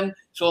rhythm,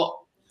 so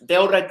the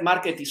outright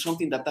market is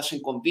something that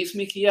doesn't convince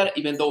me here,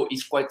 even though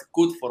it's quite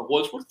good for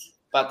Wolfsburg.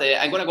 But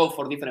I'm going to go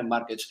for different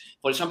markets.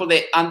 For example,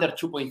 the under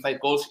 2.5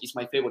 goals is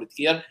my favorite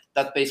here.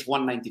 That pays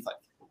 195.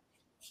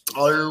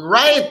 All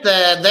right,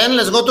 then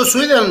let's go to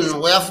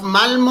Sweden. We have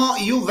Malmo,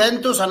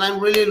 Juventus, and I'm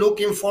really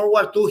looking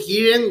forward to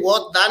hearing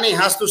what Danny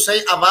has to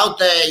say about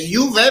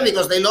Juve,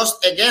 because they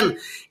lost again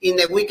in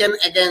the weekend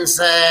against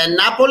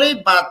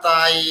Napoli, but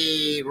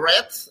I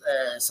read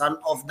some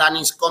of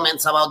Danny's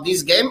comments about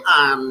this game,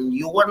 and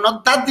you were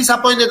not that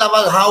disappointed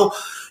about how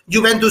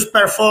Juventus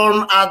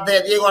performed at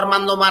the Diego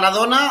Armando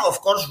Maradona.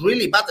 Of course,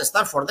 really bad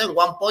start for them.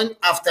 1 point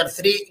after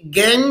 3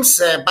 games,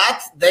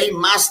 but they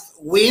must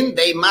win.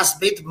 They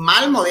must beat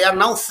Malmo. They are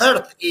now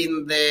third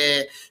in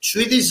the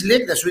Swedish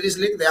league. The Swedish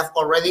league, they have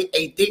already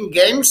 18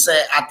 games.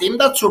 A team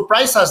that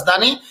surprised us,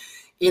 Danny,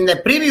 in the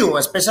preview,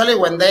 especially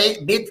when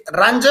they beat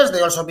Rangers.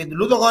 They also beat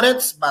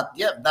Ludogorets, but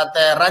yeah,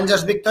 that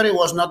Rangers victory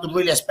was not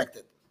really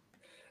expected.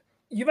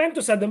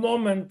 Juventus at the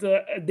moment,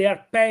 they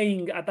are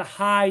paying at a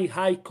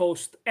high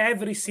cost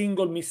every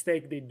single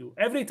mistake they do.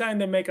 Every time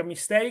they make a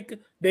mistake,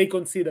 they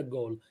concede a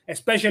goal,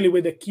 especially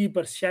with the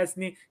keeper,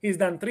 Szczesny. He's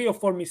done 3 or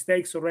 4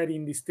 mistakes already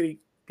in these 3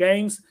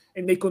 games,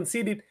 and they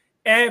conceded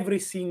every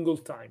single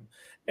time.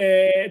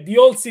 The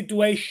old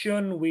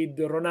situation with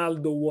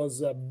Ronaldo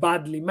was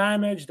badly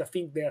managed. I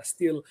think they are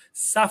still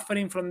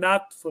suffering from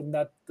that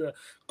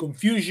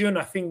confusion.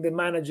 I think the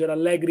manager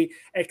Allegri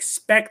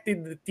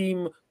expected the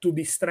team to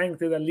be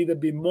strengthened a little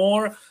bit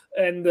more.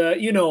 And,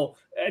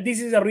 this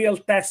is a real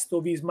test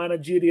of his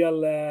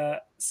managerial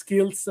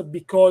skills,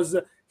 because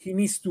he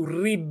needs to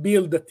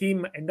rebuild the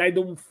team. And I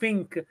don't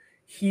think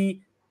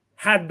he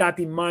had that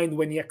in mind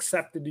when he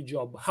accepted the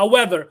job.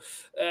 However,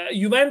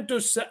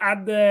 Juventus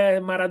at the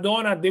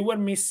Maradona, they were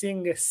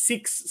missing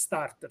 6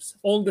 starters.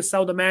 All the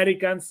South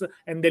Americans,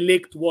 and the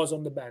Ligt was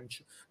on the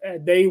bench.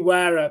 They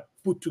were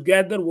put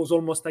together, was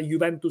almost a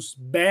Juventus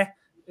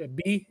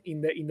B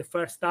in the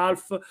first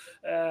half.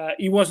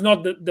 It was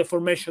not the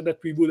formation that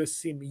we would have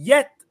seen.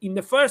 Yet, in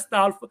the first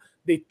half,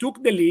 they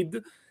took the lead,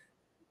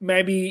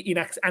 maybe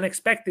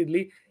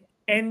unexpectedly,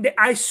 and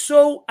I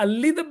saw a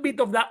little bit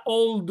of that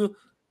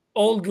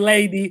old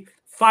lady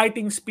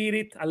fighting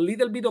spirit, a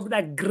little bit of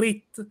that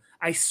grit.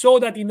 I saw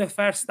that in the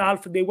first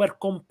half. They were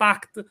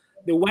compact,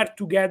 they were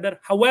together.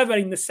 However,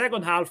 in the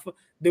second half,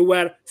 they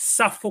were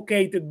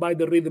suffocated by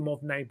the rhythm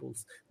of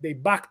Naples. They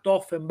backed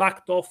off.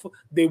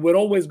 They were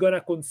always going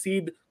to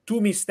concede 2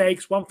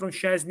 mistakes, one from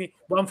Szczesny,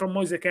 one from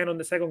Moise Kean on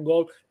the second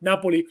goal.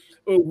 Napoli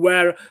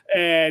were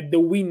the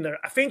winner.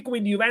 I think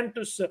with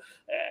Juventus,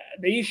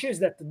 the issue is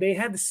that they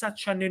had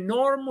such an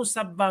enormous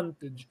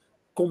advantage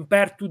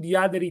compared to the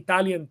other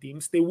Italian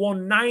teams. They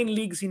won 9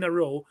 leagues in a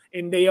row,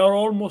 and they are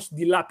almost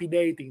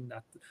dilapidating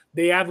that.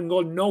 They haven't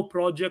got no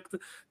project.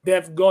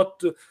 They've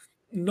got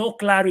no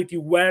clarity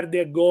where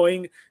they're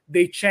going.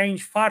 They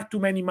changed far too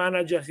many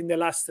managers in the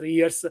last 3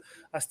 years.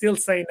 I still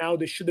say now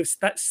they should have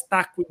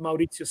stuck with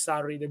Maurizio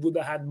Sarri. They would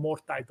have had more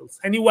titles.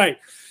 Anyway,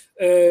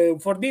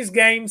 for these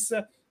games,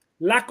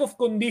 lack of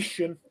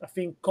condition, I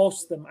think,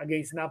 cost them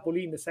against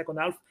Napoli in the second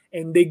half,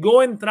 and they go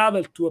and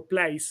travel to a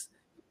place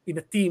in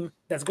a team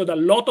that's got a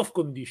lot of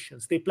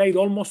conditions. They played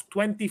almost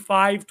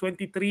 25,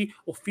 23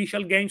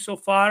 official games so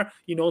far.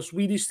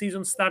 Swedish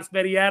season starts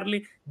very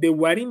early. They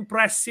were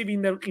impressive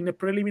in the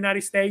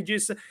preliminary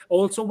stages.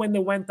 Also, when they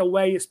went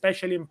away,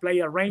 especially in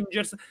player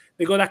Rangers,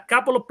 they got a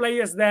couple of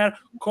players there,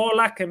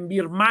 Kolak and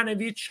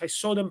Birmanovic. I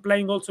saw them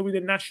playing also with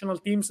the national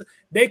teams.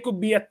 They could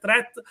be a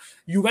threat.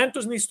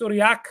 Juventus needs to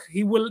react.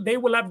 They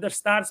will have their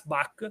stars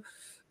back.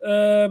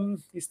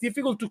 It's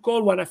difficult to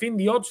call one. I think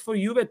the odds for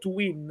Juve to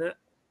win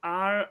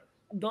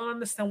don't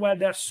understand why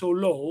they're so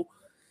low.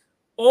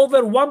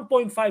 over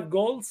 1.5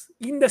 goals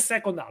in the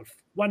second half,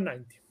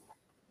 190.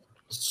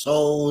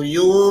 So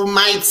you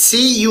might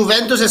see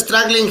Juventus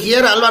struggling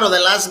here. Álvaro,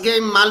 the last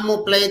game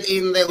Malmo played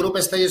in the group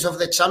stages of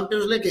the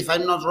Champions League, if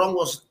I'm not wrong,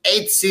 was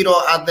 8-0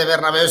 at the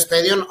Bernabeu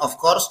Stadium. Of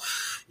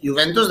course,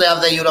 Juventus, they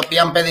have the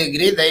European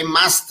pedigree. They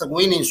must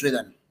win in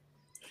Sweden.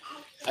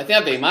 I think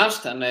that they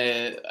must, and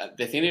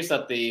the thing is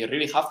that they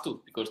really have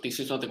to, because this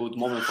is not a good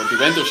moment for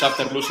Juventus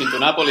after losing to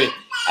Napoli.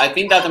 I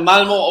think that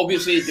Malmo,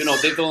 obviously, they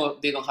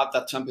don't have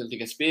that Champions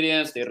League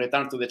experience. They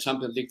returned to the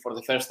Champions League for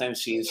the first time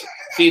since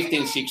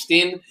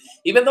 15-16.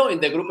 Even though in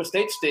the group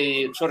stage,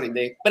 in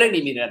the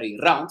preliminary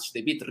rounds,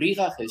 they beat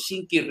Riga,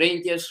 Helsinki,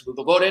 Rangers,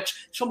 Ludogorets,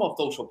 some of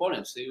those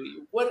opponents. They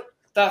were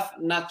tough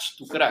nuts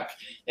to crack.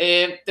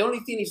 The only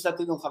thing is that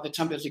they don't have a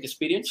Champions League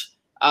experience.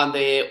 And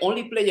the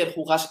only player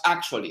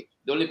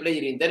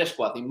in their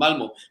squad, in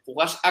Malmo, who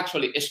has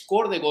actually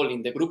scored the goal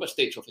in the group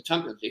stage of the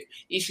Champions League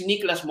is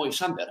Niklas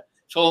Moisander.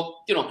 So,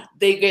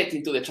 they get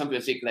into the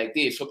Champions League like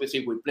this,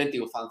 obviously with plenty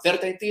of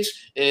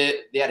uncertainties.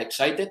 They are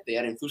excited. They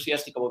are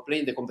enthusiastic about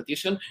playing the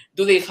competition.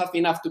 Do they have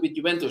enough to beat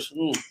Juventus?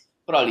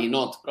 Probably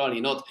not.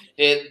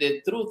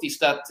 The truth is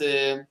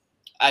that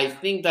I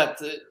think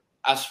that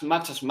as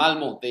much as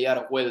Malmo, they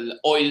are well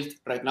oiled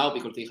right now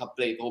because they have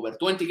played over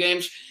 20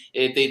 games.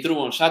 They drew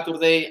on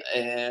Saturday.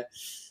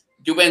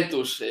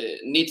 Juventus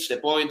needs the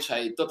points.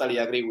 I totally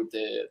agree with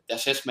the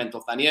assessment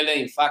of Daniele.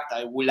 In fact,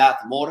 I will add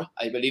more.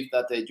 I believe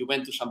that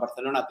Juventus and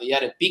Barcelona, they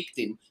are a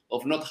victim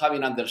of not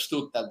having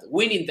understood that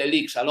winning the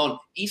leagues alone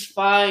is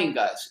fine,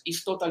 guys.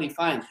 It's totally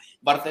fine.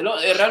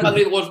 Real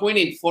Madrid was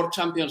winning 4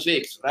 Champions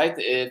Leagues, right?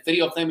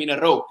 3 of them in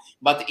a row.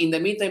 But in the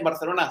meantime,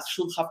 Barcelona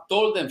should have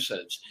told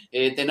themselves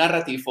the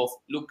narrative of,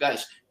 look,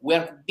 guys, we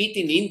are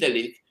beating in the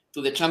league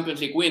to the Champions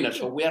League winners,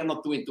 so we are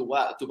not doing too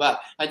bad.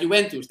 And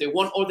Juventus, they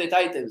won all the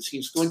titles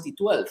since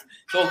 2012,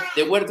 so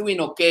they were doing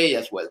okay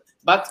as well.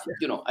 But,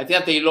 I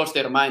think they lost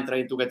their mind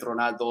trying to get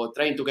Ronaldo,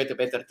 trying to get a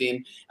better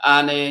team,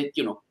 and,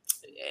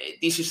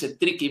 this is a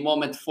tricky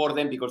moment for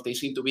them because they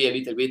seem to be a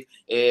little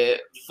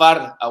bit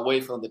far away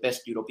from the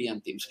best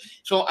European teams.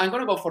 So I'm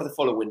going to go for the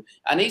following.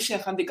 An Asian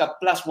handicap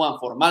 +1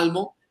 for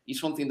Malmo is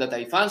something that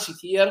I fancy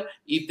here.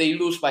 If they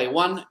lose by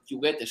 1, you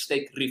get a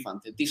stake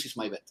refund. This is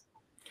my bet.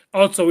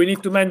 Also, we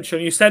need to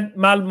mention, you said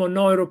Malmo,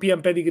 no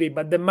European pedigree,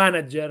 but the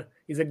manager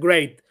is a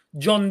great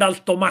John Dal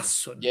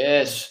Tommaso.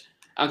 Yes.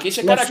 And he's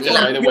a character,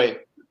 by the way.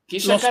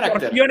 He's a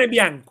character. Scorpione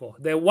Bianco,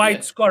 the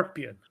white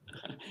scorpion.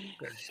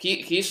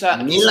 He's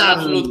an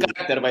absolute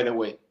character, by the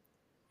way.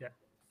 Yeah.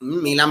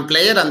 Milan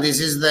player, and this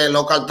is the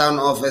local town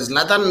of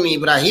Zlatan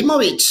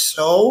Ibrahimovic.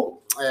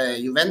 So,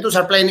 Juventus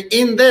are playing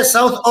in the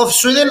south of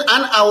Sweden,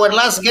 and our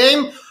last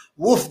game,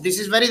 this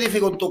is very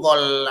difficult to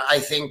call, I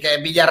think.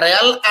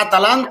 Villarreal,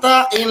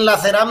 Atalanta in La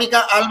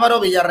Cerámica.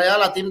 Álvaro,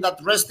 Villarreal, a team that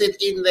rested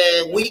in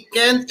the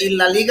weekend. In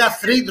La Liga,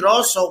 3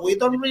 draws, so we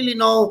don't really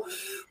know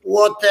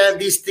what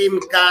this team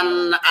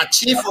can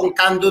achieve and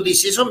can do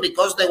this season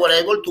because they were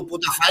able to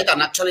put a fight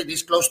and actually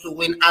this close to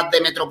win at the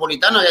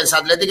Metropolitano against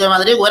Atlético de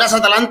Madrid, whereas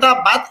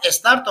Atalanta, bad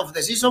start of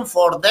the season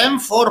for them,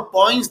 4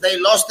 points. They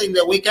lost in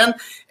the weekend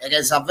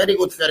against a very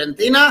good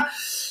Fiorentina.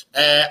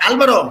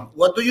 Álvaro,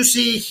 what do you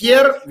see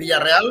here?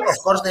 Villarreal, of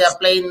course, they are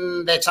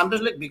playing the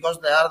Champions League because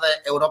they are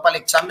the Europa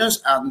League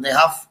champions and they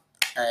have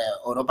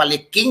Europa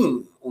League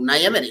king,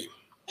 Unai Emery.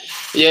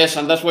 Yes,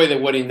 and that's why they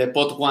were in the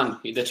pot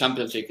 1 in the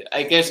Champions League.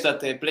 I guess that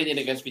playing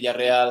against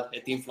Villarreal, a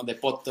team from the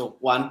pot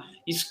 1,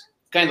 is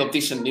kind of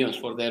decent news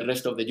for the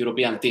rest of the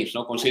European teams,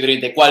 considering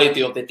the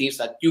quality of the teams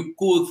that you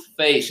could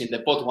face in the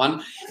pot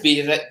 1.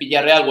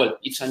 Villarreal, well,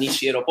 it's an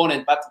easier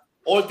opponent, but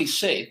all this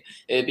said,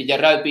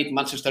 Villarreal beat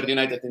Manchester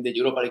United in the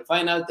Europa League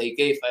final. They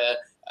gave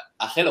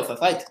a hell of a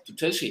fight to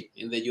Chelsea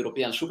in the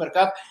European Super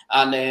Cup,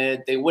 and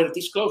they were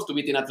this close to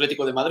beating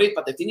Atlético de Madrid,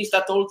 but the thing is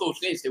that all those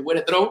games, they were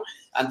a draw,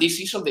 and this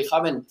season they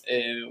haven't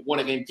won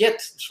a game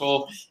yet.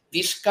 So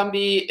this can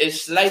be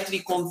slightly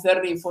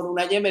concerning for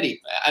Unai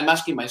Emery. I'm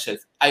asking myself,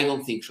 I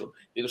don't think so,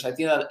 because I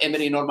think that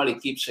Emery normally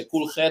keeps a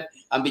cool head,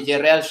 and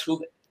Villarreal should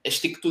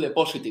stick to the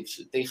positives.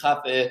 They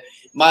have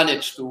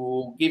managed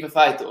to give a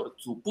fight or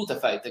to put a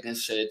fight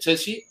against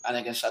Chelsea and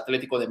against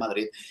Atlético de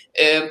Madrid.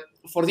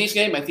 For this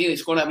game, I think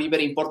it's going to be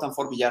very important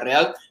for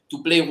Villarreal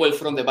to play well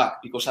from the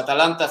back because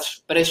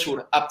Atalanta's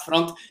pressure up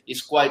front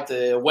is quite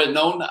well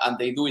known and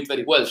they do it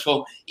very well.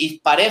 So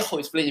if Parejo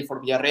is playing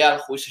for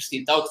Villarreal, who is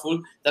still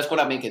doubtful, that's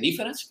going to make a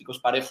difference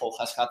because Parejo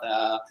has had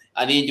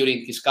an injury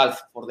in his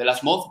calf for the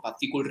last month, but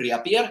he could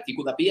reappear. He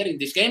could appear in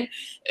this game.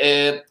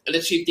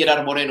 Let's see if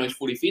Gerard Moreno is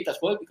fully fit as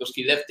well because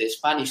he left the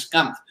Spanish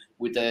camp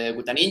with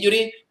an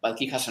injury, but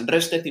he hasn't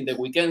rested in the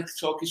weekend,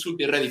 so he should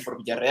be ready for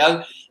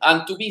Villarreal.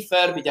 And to be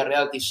fair,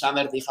 Villarreal this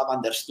summer, they have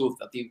understood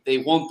that if they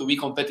want to be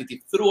competitive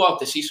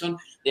throughout the season,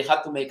 they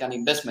had to make an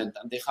investment,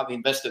 and they have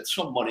invested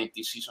some money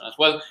this season as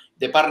well.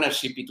 The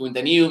partnership between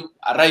the new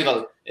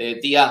arrival,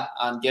 Dia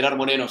and Gerard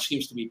Moreno,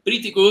 seems to be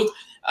pretty good.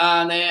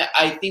 And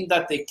I think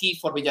that the key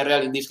for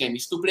Villarreal in this game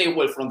is to play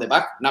well from the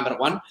back, number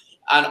one,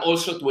 and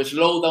also to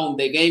slow down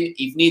the game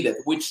if needed,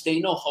 which they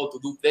know how to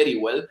do very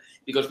well,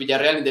 because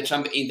Villarreal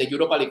in the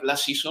Europa League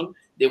last season,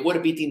 they were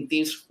beating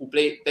teams who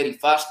play very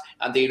fast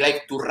and they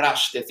like to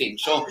rush the thing.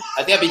 So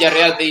I think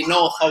Villarreal, they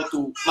know how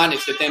to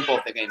manage the tempo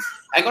of the game.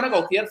 I'm going to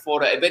go here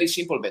for a very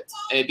simple bet.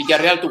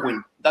 Villarreal to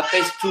win. That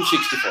pays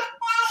 264.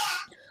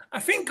 I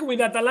think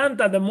with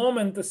Atalanta at the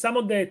moment, some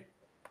of the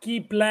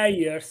key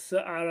players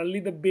are a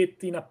little bit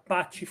in a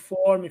patchy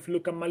form. If you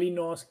look at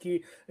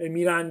Malinowski,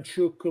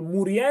 Miranchuk,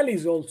 Muriel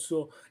is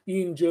also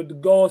injured.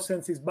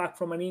 Gosens is back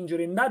from an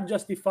injury, and that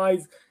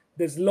justifies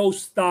the slow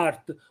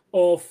start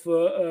of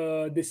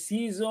the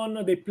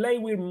season. They play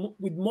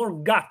with more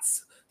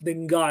guts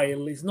than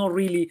guile. It's not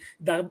really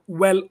the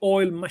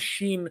well-oiled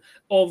machine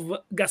of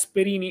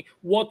Gasperini,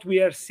 what we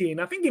are seeing.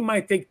 I think it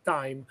might take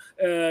time,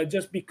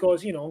 just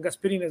because, you know,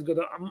 Gasperini has got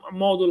a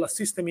model, a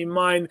system in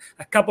mind,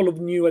 a couple of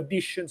new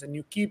additions, a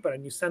new keeper, a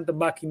new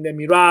centre-back in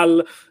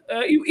Demiral.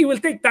 It will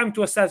take time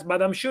to assess,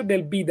 but I'm sure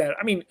they'll be there.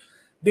 I mean,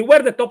 they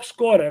were the top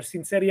scorers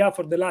in Serie A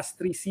for the last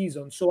 3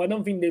 seasons, so I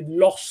don't think they've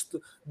lost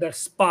their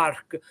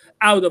spark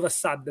out of a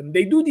sudden.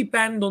 They do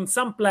depend on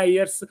some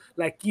players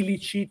like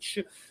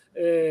Ilicic,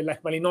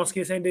 like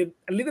Malinowski, saying they're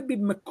a little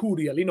bit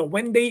mercurial. You know,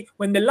 when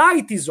the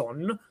light is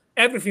on,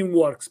 everything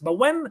works. But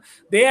when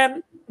they are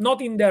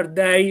not in their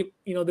day,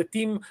 you know, the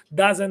team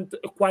doesn't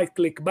quite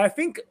click. But I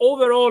think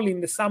overall in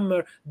the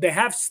summer, they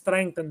have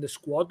strengthened the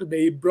squad.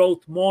 They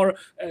brought more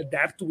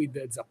depth with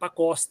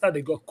Zappacosta.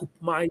 They got Koop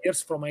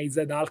Myers from AZ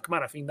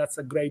Alkmaar. I think that's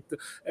a great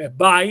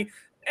buy.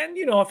 And,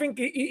 you know, I think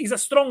it's a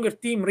stronger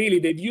team, really.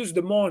 They've used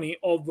the money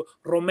of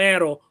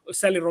Romero,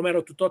 selling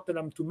Romero to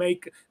Tottenham to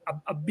make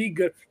a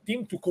bigger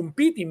team to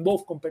compete in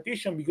both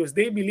competition, because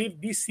they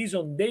believe this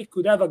season they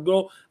could have a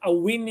go at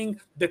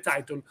winning the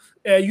title.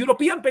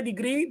 European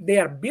pedigree, they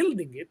are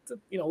building it.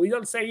 You know, we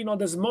don't say, you know,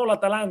 the small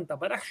Atalanta,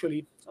 but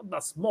actually it's not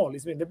that small.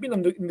 They've been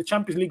in the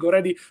Champions League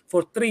already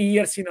for 3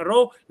 years in a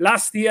row.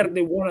 Last year,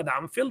 they won at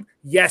Anfield.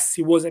 Yes,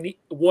 it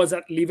was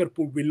at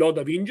Liverpool with a lot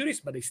of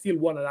injuries, but they still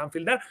won at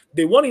Anfield there.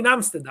 They won in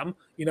Amsterdam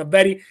in a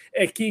very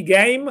key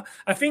game.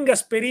 I think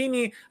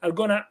Gasperini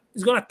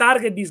is gonna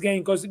target this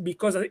game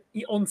because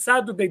on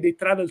Saturday they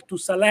travel to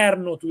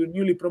Salerno, to the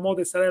newly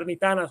promoted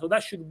Salernitana, so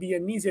that should be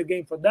an easier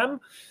game for them.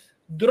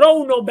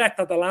 Draw no bet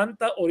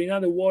Atalanta, or in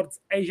other words,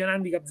 Asian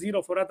handicap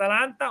 0 for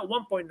Atalanta,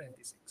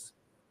 1.96.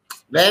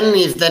 Then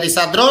if there is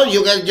a draw,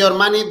 you get your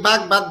money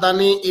back, but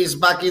Dani is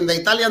back in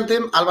the Italian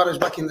team, Alvaro is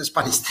back in the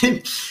Spanish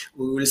team.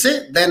 We will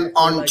see. Then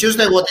on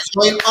Tuesday, what is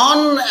going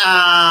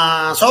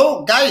on?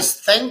 So, guys,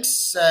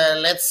 thanks.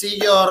 Let's see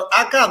your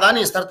ACA.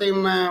 Dani,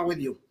 starting with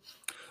you.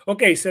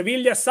 Okay,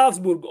 Sevilla,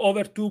 Salzburg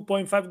over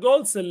 2.5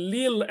 goals.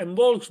 Lille and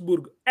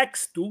Wolfsburg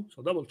X2,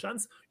 so double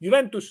chance.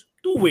 Juventus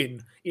to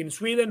win in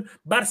Sweden.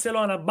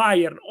 Barcelona,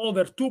 Bayern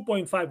over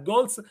 2.5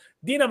 goals.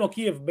 Dinamo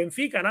Kiev,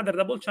 Benfica, another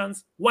double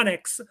chance.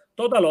 1x,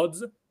 total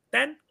odds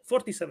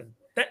 10.47.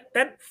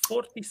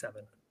 10.47.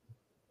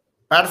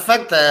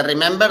 Perfect.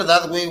 Remember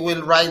that we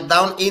will write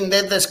down in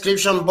the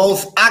description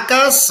both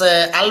ACAs.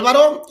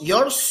 Alvaro,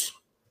 yours?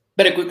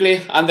 Very quickly,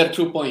 under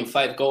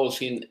 2.5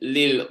 goals in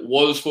Lille,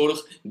 Wolfsburg,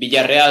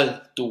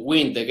 Villarreal to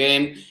win the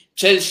game,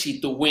 Chelsea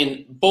to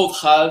win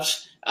both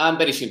halves, and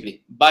very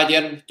simply,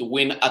 Bayern to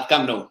win at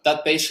Camp Nou.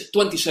 That pays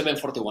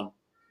 27.41.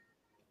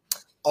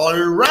 All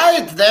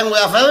right, then we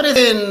have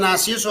everything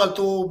as usual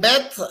to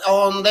bet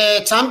on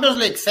the Champions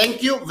League.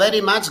 Thank you very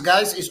much,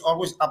 guys. It's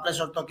always a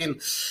pleasure talking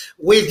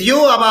with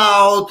you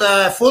about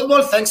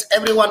football. Thanks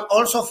everyone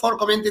also for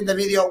commenting the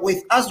video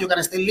with us. You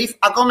can still leave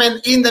a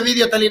comment in the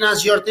video telling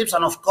us your tips.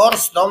 And of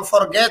course, don't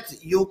forget,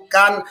 you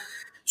can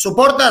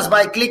support us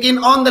by clicking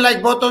on the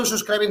like button,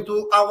 subscribing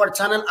to our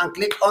channel, and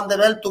click on the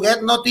bell to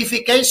get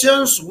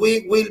notifications.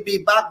 We will be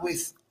back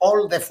with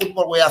all the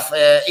football we have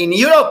in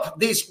Europe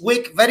this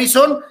week very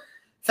soon.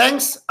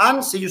 Thanks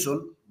and see you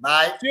soon.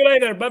 Bye. See you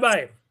later.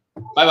 Bye-bye.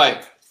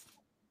 Bye-bye.